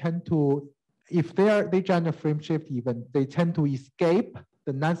splicing tend to, if they generate frame shift event, they tend to escape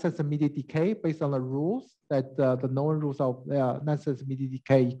the nonsense immediate decay based on the rules that the known rules of nonsense immediate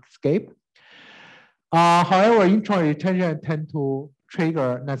decay escape. However, intron retention tend to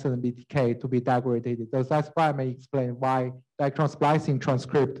trigger nonsense immediate decay to be degraded. So that's why I may explain why the exon splicing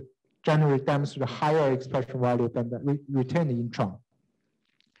transcript generally demonstrates a higher expression value than the retained intron.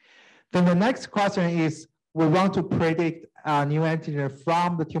 Then the next question is, we want to predict new antigen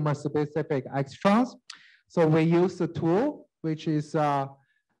from the tumor-specific extrons. So we use the tool, which is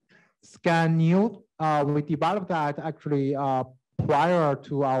ScanNew. We developed that actually prior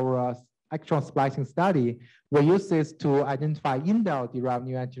to our exon splicing study. We use this to identify indel-derived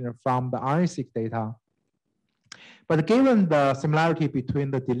new antigen from the RNA-seq data. But given the similarity between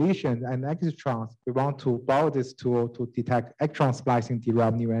the deletions and exitrons, we want to borrow this tool to detect exon splicing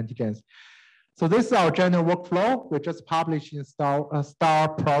derived new antigens. So this is our general workflow. We just published in STAR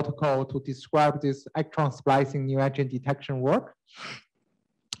protocol to describe this exon splicing neoantigen detection work.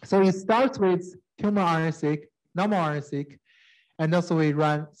 So it starts with tumor RNA-seq, normal RNA-seq, and also we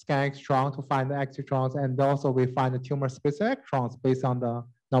run scan extron to find the exitrons, and also we find the tumor-specific extrons based on the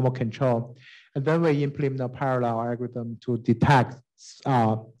normal control. And then we implement a parallel algorithm to detect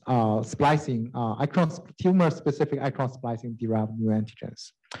splicing, tumor-specific exon splicing derived new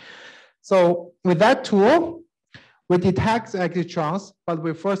antigens. So with that tool, we detect exitrons,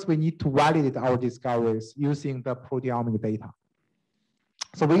 but first we need to validate our discoveries using the proteomic data.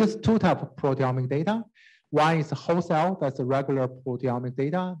 So we use two types of proteomic data. One is whole cell, that's the regular proteomic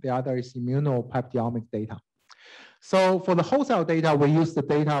data. The other is immunopeptidomic data. So for the whole cell data, we use the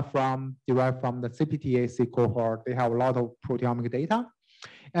data derived from the CPT-AC cohort. They have a lot of proteomic data.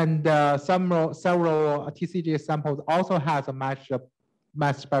 And several TCGA samples also has a mass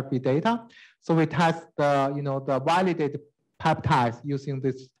spectrometry data. So we test the validated peptides using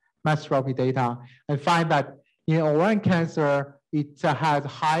this mass spectrometry data and find that in ovarian cancer, it has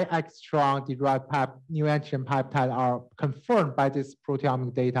high exitron-derived neoantigen peptide are confirmed by this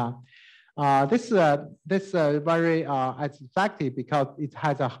proteomic data. This is very effective because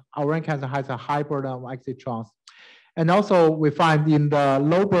ovarian cancer has a high burden of exitrons. And also we find in the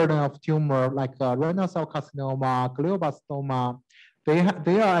low burden of tumor like renal cell carcinoma, glioblastoma, they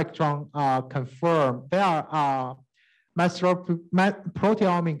are exitron confirmed. They are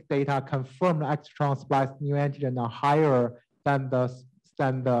proteomic data confirm the exitron-spliced neoantigen are higher than the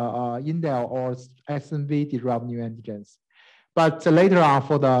indel or SNV-derived neoantigens. But later on,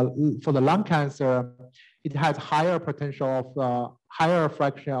 for the lung cancer, it has higher potential of higher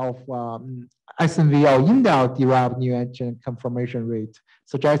fraction of SNV or indel-derived neoantigen confirmation rate,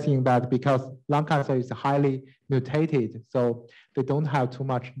 suggesting that because lung cancer is highly mutated, so they don't have too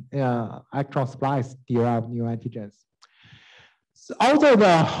much exon-spliced derived neoantigens. So although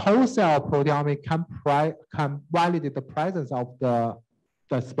the whole cell proteomic can validate the presence of the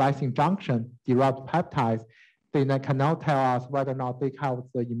splicing junction derived peptides, they cannot tell us whether or not they have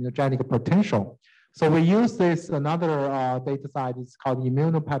the immunogenic potential. So we use this another data set. It's called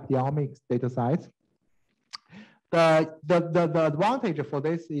immunopeptidomics data set. The advantage for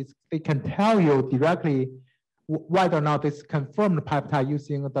this is they can tell you directly whether or not this confirmed peptide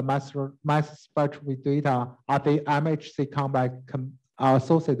using the mass spectrometry data are they MHC combat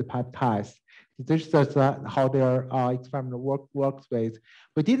associated peptides. This is how their experiment works with.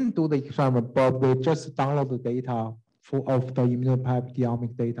 We didn't do the experiment, but we just download the data of the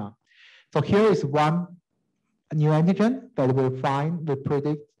immunopeptidomic data. So here is one neoantigen that we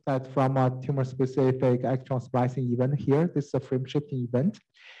predict that from a tumor-specific exon splicing event here. This is a frame-shifting event.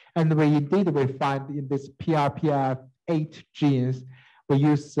 And we find in this PRPF8 genes, we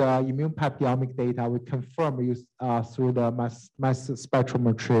use immunopeptidomic data. We confirm through the mass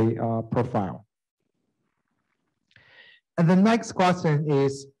spectrometry profile. And the next question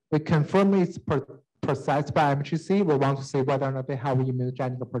is, we confirm it's precise by MHC. We want to see whether or not they have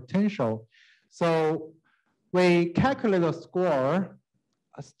immunogenic potential. So we calculate a score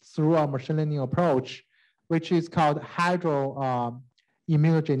through a machine learning approach, which is called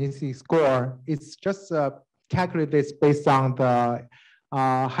immunogenicity score. It's just calculated based on the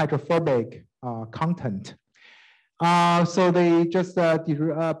hydrophobic content. So they just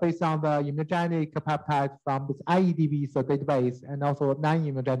based on the immunogenic peptide from this IEDB database and also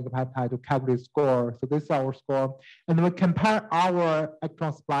non-immunogenic peptide to calculate score. So this is our score. And we compare our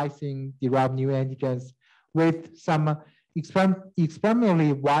exon splicing derived neoantigens with some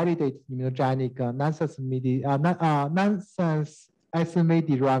experimentally validated immunogenic nonsense SMA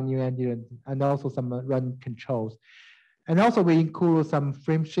derived neoantigens and also some random controls. And also we include some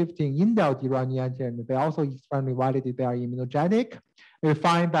frame shifting indel derived neoantigens. They also experimentally validated they are immunogenic. We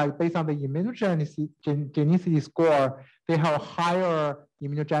find that based on the immunogenicity score, they have higher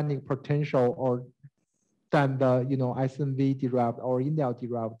immunogenic potential than the SNV derived or indel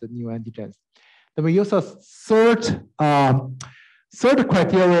derived neoantigens. Then we use a third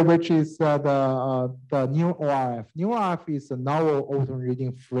criteria, which is the new ORF. New ORF is a novel auto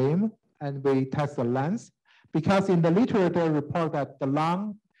reading frame, and we test the length. Because in the literature, they report that the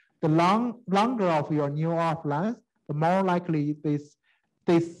longer of your new ORF length, the more likely this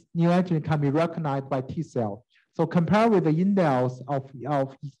neoantigen can be recognized by T cell. So compared with the indels of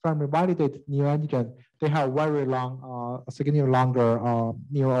experimentally validated neoantigen, they have very long, significantly longer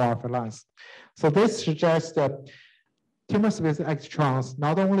new ORF length. So this suggests that tumor-specific extrons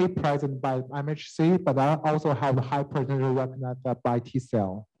not only present by MHC, but also have high potential recognized by T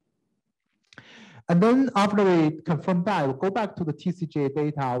cell. And then after we confirm that, we go back to the TCGA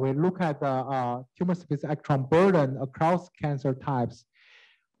data. We look at the tumor-specific exon burden across cancer types.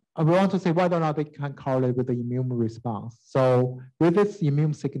 And we want to see whether or not they can correlate with the immune response. So with these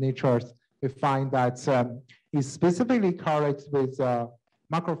immune signatures, we find that it specifically correlates with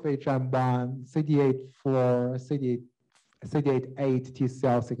macrophage M1, CD8 CD8 T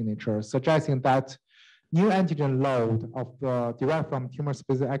cell signatures, suggesting that new antigen load of derived from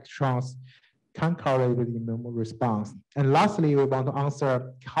tumor-specific extrons can correlate with immune response. And lastly, we want to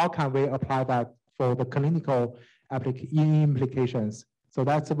answer how can we apply that for the clinical implications. So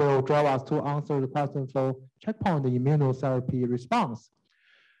that will drive us to answer the question for checkpoint immunotherapy response.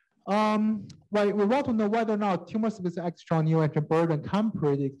 Well, we want to know whether or not tumor-specific exitron neoantigen burden can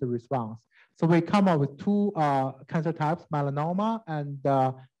predict the response. So we come up with two cancer types, melanoma and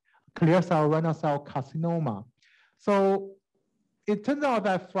clear cell renal cell carcinoma. So it turns out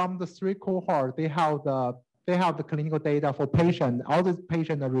that from the three cohorts, they have the clinical data for patients. All these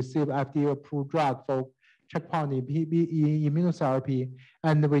patients receive FDA-approved drug for checkpoint immunotherapy,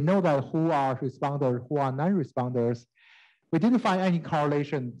 and we know that who are responders, who are non-responders. We didn't find any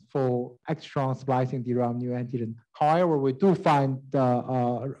correlation for extron splicing derived neoantigen. However, we do find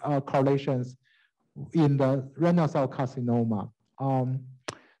correlations in the renal cell carcinoma.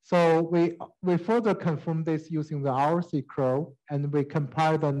 So we further confirm this using the RC curve, and we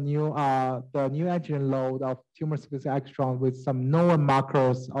compare the neoantigen load of tumor-specific extron with some known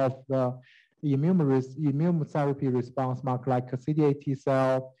markers of the immune therapy response marker like a CD8 T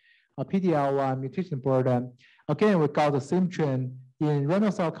cell, a PD-L1 mutation burden. Again, we got the same trend in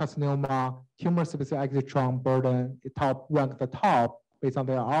renal cell carcinoma, tumor-specific exitron burden, ranked the top based on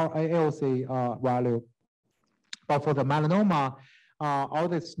the ALC value. But for the melanoma, all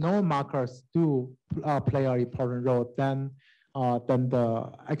these known markers do play an important role than the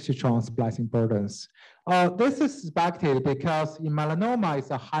exitron splicing burdens. This is expected because in melanoma,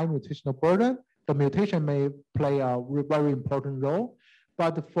 it's a high mutational burden. The mutation may play a very important role.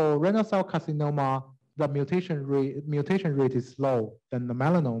 But for renal cell carcinoma, the mutation rate is low than the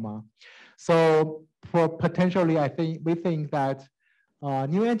melanoma. So for potentially, we think that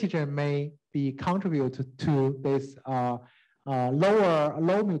neoantigen may be contributed to this low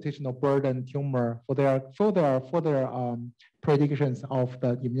mutational burden tumor for their predictions of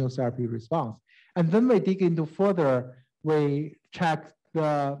the immunotherapy response. And then we dig into further, we check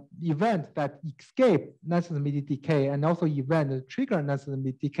the event that escape necessary decay and also event that trigger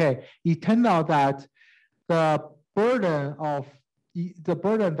necessary decay. It turned out that the burden of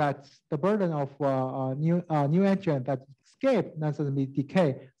neoantigen that escape necessary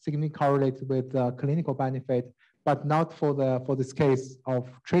decay significantly correlates with the clinical benefit, but not for this case of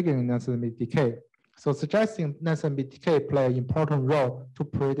triggering necessary decay. So suggesting necessary decay play an important role to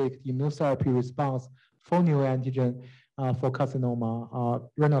predict immunotherapy response for neoantigen for carcinoma,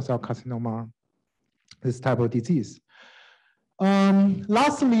 renal cell carcinoma, this type of disease.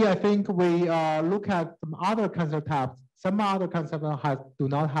 Lastly, I think we look at some other cancer types. Some other cancer types do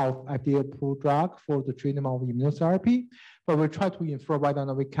not have FDA-approved drug for the treatment of immunotherapy, but we try to infer whether or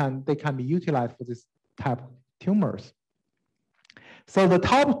not they can be utilized for this type of tumors. So the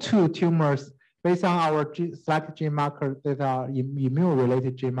top two tumors, based on our selected gene markers that are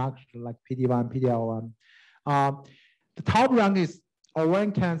immune-related gene markers like PD-1, PD-L1. The top rank is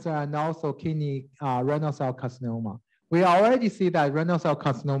ovarian cancer and also kidney renal cell carcinoma. We already see that renal cell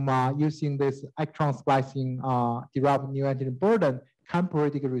carcinoma using this exon splicing derived neoantigen burden can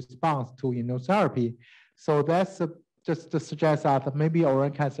predict a response to immunotherapy. So that's just to suggest that maybe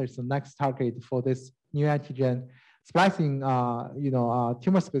ovarian cancer is the next target for this neoantigen splicing,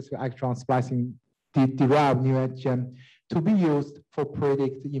 tumor-specific exon splicing derived neoantigen to be used for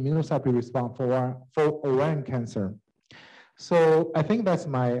predict immunotherapy response for ovarian cancer. So I think that's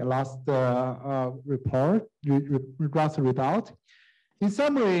my last report, last result. In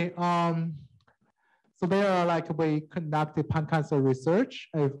summary, so there are we conducted pan-cancer research.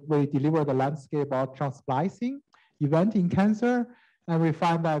 We deliver the landscape of exon splicing event in cancer, and we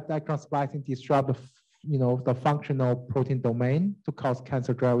find that exon splicing disrupt the functional protein domain to cause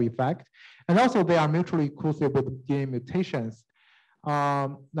cancer driver effect. And also they are mutually exclusive with DNA mutations.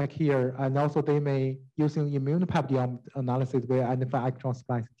 Like here, and also they may, using immunopeptide analysis, we identify exon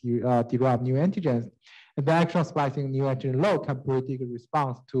splicing derived neoantigens. And the exon splicing neoantigen load can predict a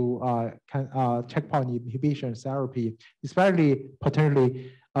response to checkpoint inhibition therapy, especially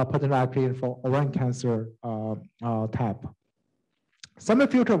potentially application for ovarian cancer type. Some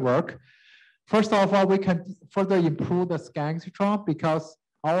future work. First of all, we can further improve the scan exitron because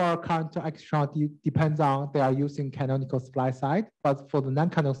our current exitron depends on they are using canonical splice site, but for the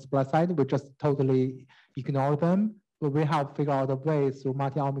non-canonical splice site, we just totally ignore them. But we have figured out a way through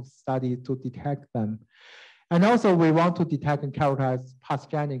multi-omics study to detect them. And also we want to detect and characterize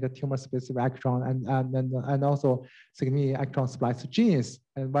pathogenic tumor-specific exon and also significant exon splice genes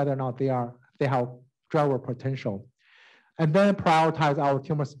and whether or not they have driver potential. And then prioritize our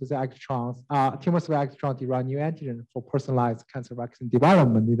tumor-specific extrons, tumor-specific extron-derived neoantigen for personalized cancer vaccine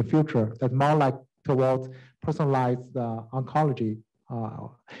development in the future. That's more like towards personalized oncology.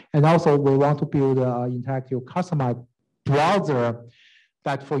 And also we want to build an interactive customized browser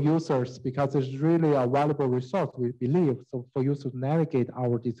that for users, because it's really a valuable resource, we believe, so for users to navigate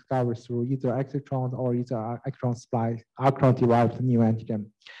our discovery through either Exitrons or either exon-derived neoantigen.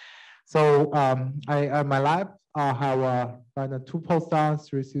 So my lab have two postdocs,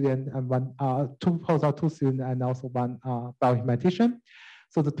 3 students, and two postdocs, 2 students, and also 1 bioinformatician.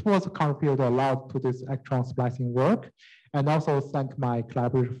 So the two postdocs contributed a lot to this extron splicing work. And also thank my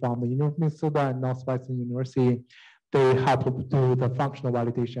collaborators from the University of Minnesota and Northwestern University. They help to do the functional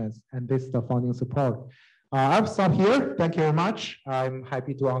validations, and this is the funding support. I'll stop here. Thank you very much. I'm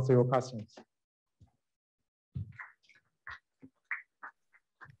happy to answer your questions.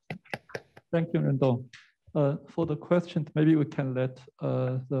 Thank you, Rendong. For the questions, maybe we can let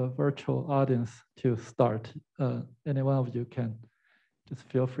the virtual audience to start. Any one of you can just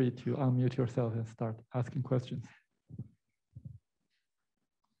feel free to unmute yourself and start asking questions.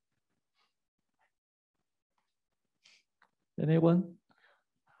 Anyone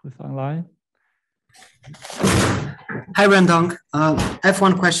who's online? Hi, Rendong. I have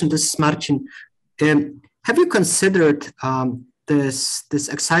one question. This is Marcin. Have you considered this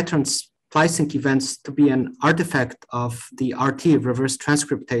excitron splicing events to be an artifact of the RT, reverse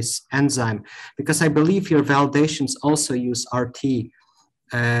transcriptase enzyme? Because I believe your validations also use RT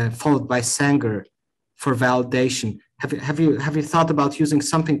followed by Sanger for validation. Have you thought about using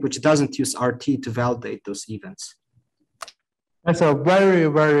something which doesn't use RT to validate those events? That's a very,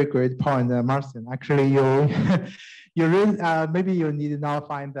 very great point, Marcin. Actually, you really, maybe you need to now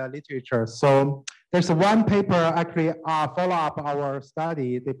find the literature. So there's one paper actually follow up our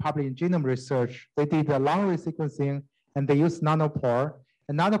study. They published in Genome Research. They did the long-read sequencing and they used nanopore.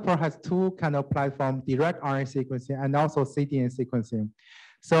 And nanopore has 2 kind of platforms, direct RNA sequencing and also cDNA sequencing.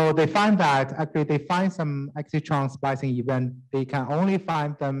 So they find that actually they find some exitron splicing event. They can only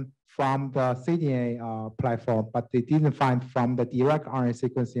find them from the cDNA platform, but they didn't find from the direct RNA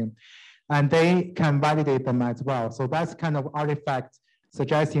sequencing. And they can validate them as well. So that's kind of artifact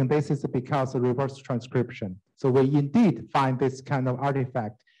suggesting this is because of reverse transcription. So we indeed find this kind of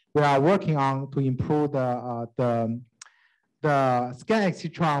artifact. We are working on to improve the scan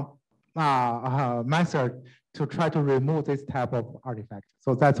exitron method to try to remove this type of artifact.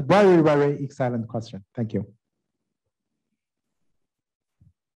 So that's very, very excellent question. Thank you.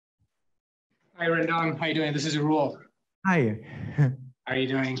 Hi, Rendong. How are you doing? This is Rule. Hi. How are you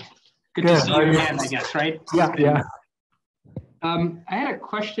doing? Good to see you again, I guess, right? Yeah. I had a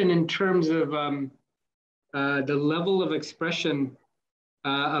question in terms of the level of expression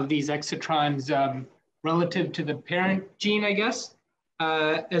of these excitrons relative to the parent gene, I guess,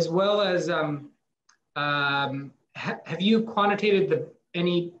 as well as have you quantitated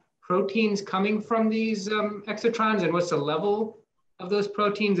any proteins coming from these excitrons, and what's the level of those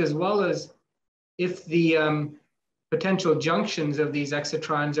proteins, as well as if the potential junctions of these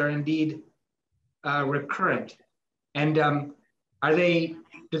excitrons are indeed recurrent, and do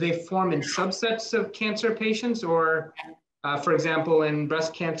they form in subsets of cancer patients, or for example, in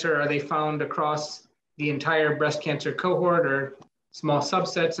breast cancer, are they found across the entire breast cancer cohort or small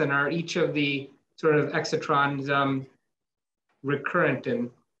subsets, and are each of the sort of excitrons recurrent in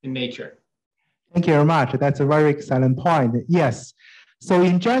nature? Thank you very much. That's a very excellent point. Yes. So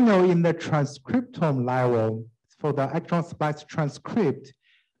in general, in the transcriptome level, for the exon-spliced transcript,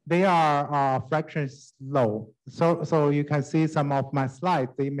 they are fractions low. So you can see some of my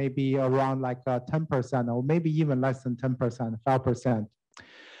slides, they may be around like 10% or maybe even less than 10%, 5%.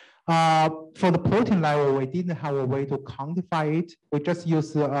 For the protein level, we didn't have a way to quantify it. We just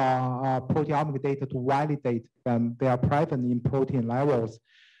use proteomic data to validate them. They are present in protein levels.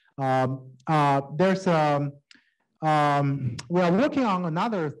 We are working on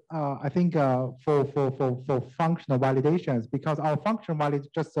another, I think, for functional validations, because our functional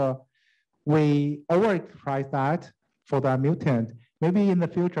validation just we overexpress that for the mutant. Maybe in the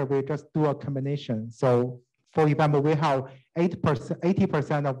future we just do a combination. So, for example, we have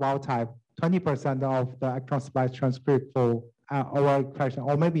 80% of wild type, 20% of the exon-spliced transcript for overexpression,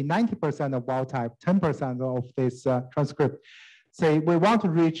 or maybe 90% of wild type, 10% of this transcript. Say we want to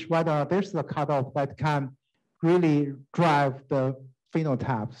reach whether there's a cutoff that can really drive the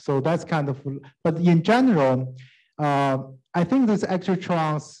phenotype. So that's kind of, but in general, I think this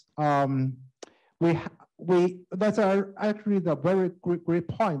exitron, that's actually the very great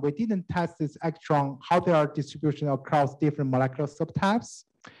point. We didn't test this exitron, how they are distribution across different molecular subtypes.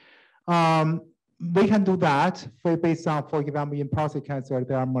 We can do that based on, for example, in prostate cancer,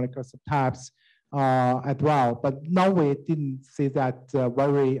 there are molecular subtypes as well, but no, we didn't see that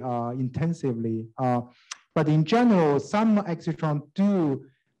very intensively. But in general, some exitron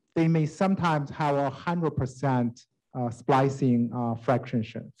they may sometimes have 100% splicing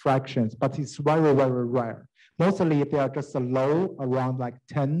fractions, but it's very, very rare. Mostly they are just low, around like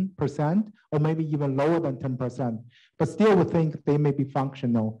 10%, or maybe even lower than 10%. But still we think they may be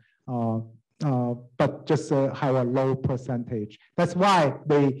functional but just have a low percentage. That's why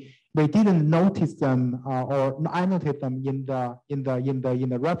we didn't notice them or annotate them in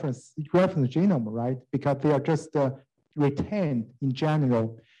the reference genome, right? Because they are just retained in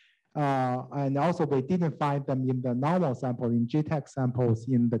general. And also we didn't find them in the normal sample, in GTEC samples,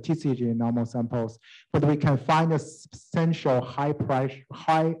 in the TCG normal samples, but we can find a substantial high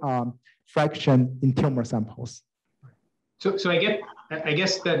fraction in tumor samples. So I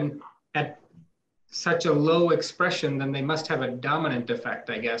guess then at such a low expression, then they must have a dominant effect,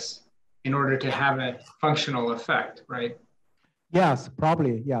 I guess, in order to have a functional effect, right? Yes,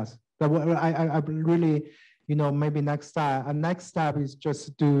 probably, yes. But I really, maybe next step is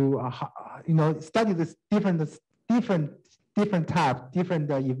just to, study this different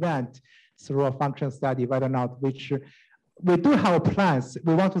event through a function study, whether or not, which we do have plans.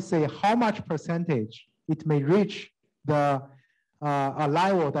 We want to say how much percentage it may reach the a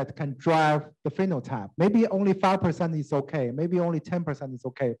level that can drive the phenotype. Maybe only 5% is okay. Maybe only 10% is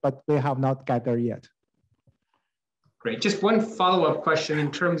okay, but we have not got there yet. Great. Just one follow-up question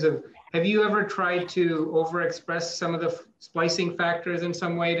in terms of, have you ever tried to overexpress some of the splicing factors in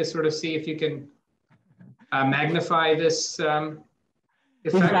some way to sort of see if you can magnify this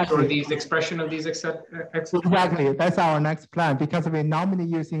effect or these expression of these Exactly. That's our next plan, because we're normally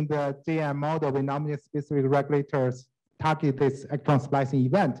using the JM model, we nominate specific regulators target this exon splicing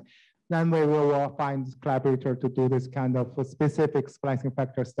event. Then we will find collaborator to do this kind of specific splicing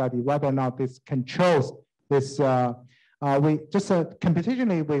factor study, whether or not this controls this. We just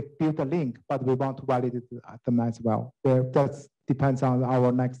computationally we build a link, but we want to validate them as well. That depends on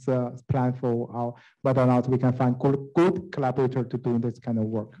our next plan for whether or not we can find good collaborator to do this kind of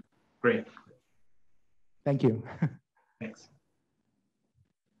work. Great. Thank you. Thanks.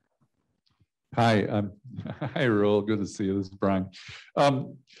 Hi, hi, Raul. Good to see you. This is Brian.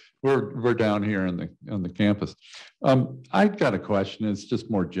 We're down here on the campus. I've got a question. It's just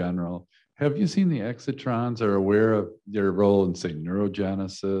more general. Have you seen the Exitrons or aware of their role in, say,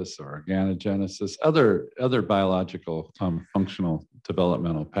 neurogenesis or organogenesis, other biological functional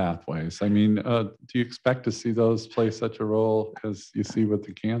developmental pathways? I mean, do you expect to see those play such a role as you see with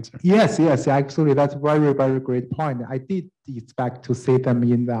the cancer? Yes, actually, that's very, very great point. I did expect to see them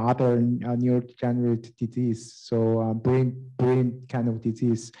in the other neurodegenerative disease, so brain kind of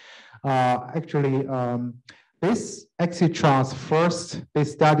disease. Actually, this Exitrons first, they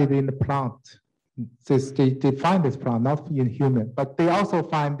studied in the plant. They find this plant, not in human, but they also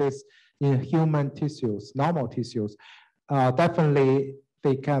find this in human tissues, normal tissues. Definitely,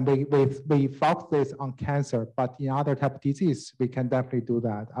 we focus this on cancer, but in other type of disease, we can definitely do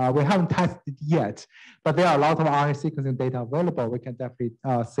that. We haven't tested yet, but there are a lot of RNA sequencing data available. We can definitely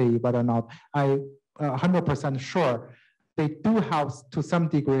see whether or not I'm 100% sure they do have, to some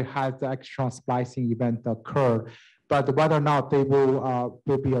degree, have the exon splicing event occur, but whether or not they will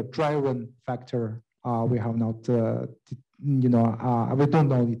be a driven factor, we have not, we don't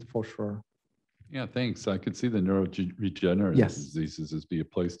know it for sure. Yeah, thanks. I could see the neurodegenerative diseases as be a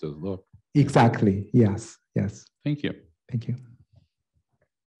place to look. Exactly. Yes. Thank you. Thank you.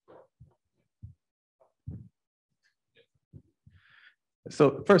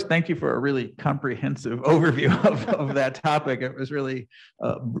 So first, thank you for a really comprehensive overview of that topic. It was really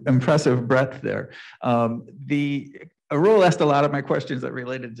impressive breadth there. Raul asked a lot of my questions that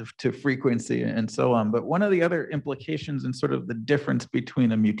related to frequency and so on, but one of the other implications and sort of the difference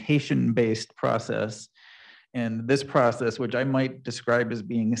between a mutation-based process and this process, which I might describe as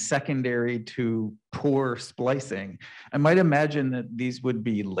being secondary to poor splicing, I might imagine that these would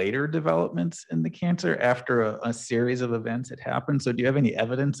be later developments in the cancer after a series of events had happened. So do you have any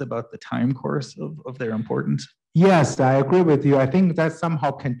evidence about the time course of their importance? Yes, I agree with you. I think that's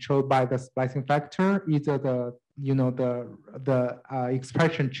somehow controlled by the splicing factor, either the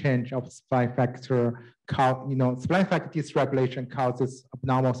expression change of splicing factor, splicing factor dysregulation causes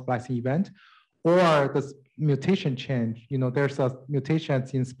abnormal splicing event, or the mutation change. There's a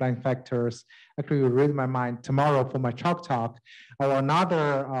mutations in splicing factors. Actually, you read my mind tomorrow for my chalk talk. Or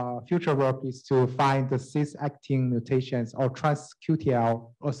another future work is to find the cis-acting mutations or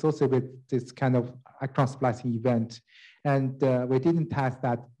trans-QTL associated with this kind of exon splicing event. And we didn't test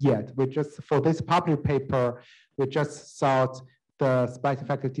that yet. We just, for this published paper, we just thought the splicing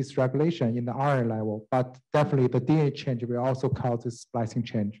factor dysregulation in the RNA level, but definitely the DNA change will also cause this splicing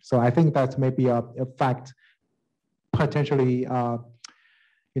change. So I think that may be a fact potentially,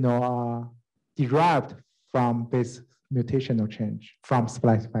 derived from this mutational change from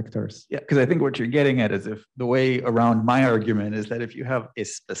splice factors. Yeah, because I think what you're getting at is if the way around my argument is that if you have a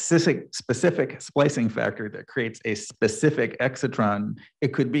specific splicing factor that creates a specific exitron,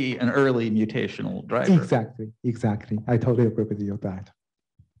 it could be an early mutational driver. Exactly, exactly. I totally agree with you on that.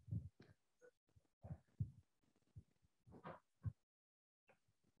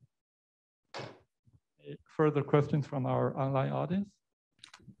 Further questions from our online audience?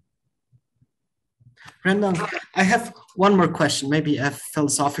 Rendong, I have one more question, maybe a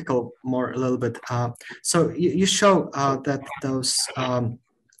philosophical more a little bit. So you show that those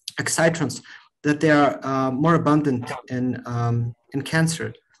excitrons, that they are more abundant in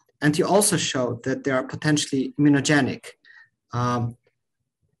cancer. And you also show that they are potentially immunogenic.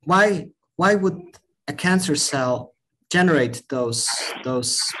 Why would a cancer cell generate those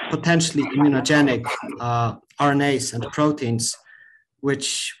potentially immunogenic RNAs and proteins,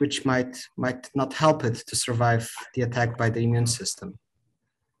 which might not help it to survive the attack by the immune system?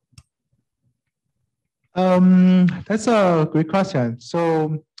 That's a great question.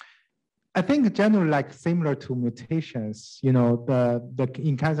 So I think generally, like similar to mutations, you know,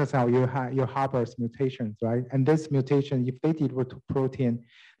 in cancer cell you harbors mutations, right? And this mutation, if they deliver to protein,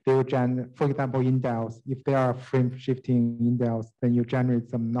 they will generate, for example, indels. If they are frame shifting indels, then you generate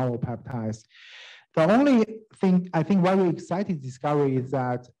some novel peptides. The only thing I think very exciting discovery is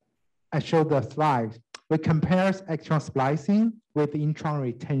that I showed the slide. We compare extron splicing with intron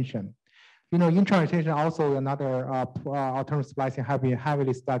retention. You know, intron retention also another alternative splicing have been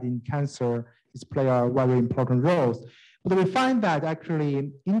heavily studied in cancer. It's play a very important role. But we find that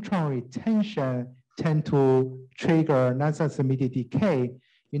actually intron retention tend to trigger non-sense-mediated decay.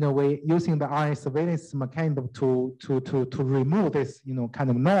 You know, we using the RNA surveillance mechanism to remove this, you know, kind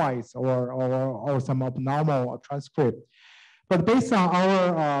of noise or some abnormal transcript. But based on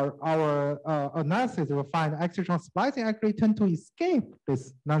our analysis, we find exitron splicing actually tend to escape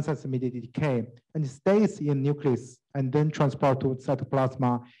this non-sense-mediated decay and stays in nucleus and then transport to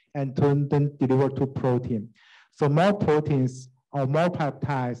cytoplasma and then deliver to protein. So more proteins or more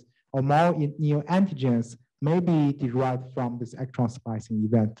peptides or more neoantigens may be derived from this extron splicing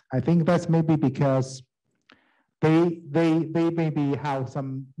event. I think that's maybe because they maybe have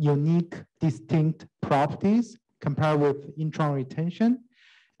some unique, distinct properties compared with intron retention,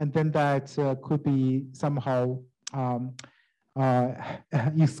 and then that could be somehow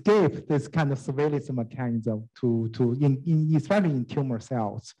escape this kind of surveillance mechanism especially in tumor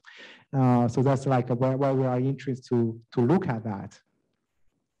cells. So that's like why we are interested to look at that.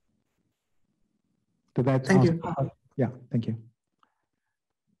 So that thank you. Yeah, thank you.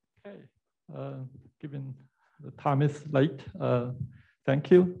 Okay, given the time is late,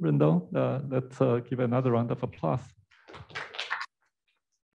 thank you, Rendong. Let's give another round of applause.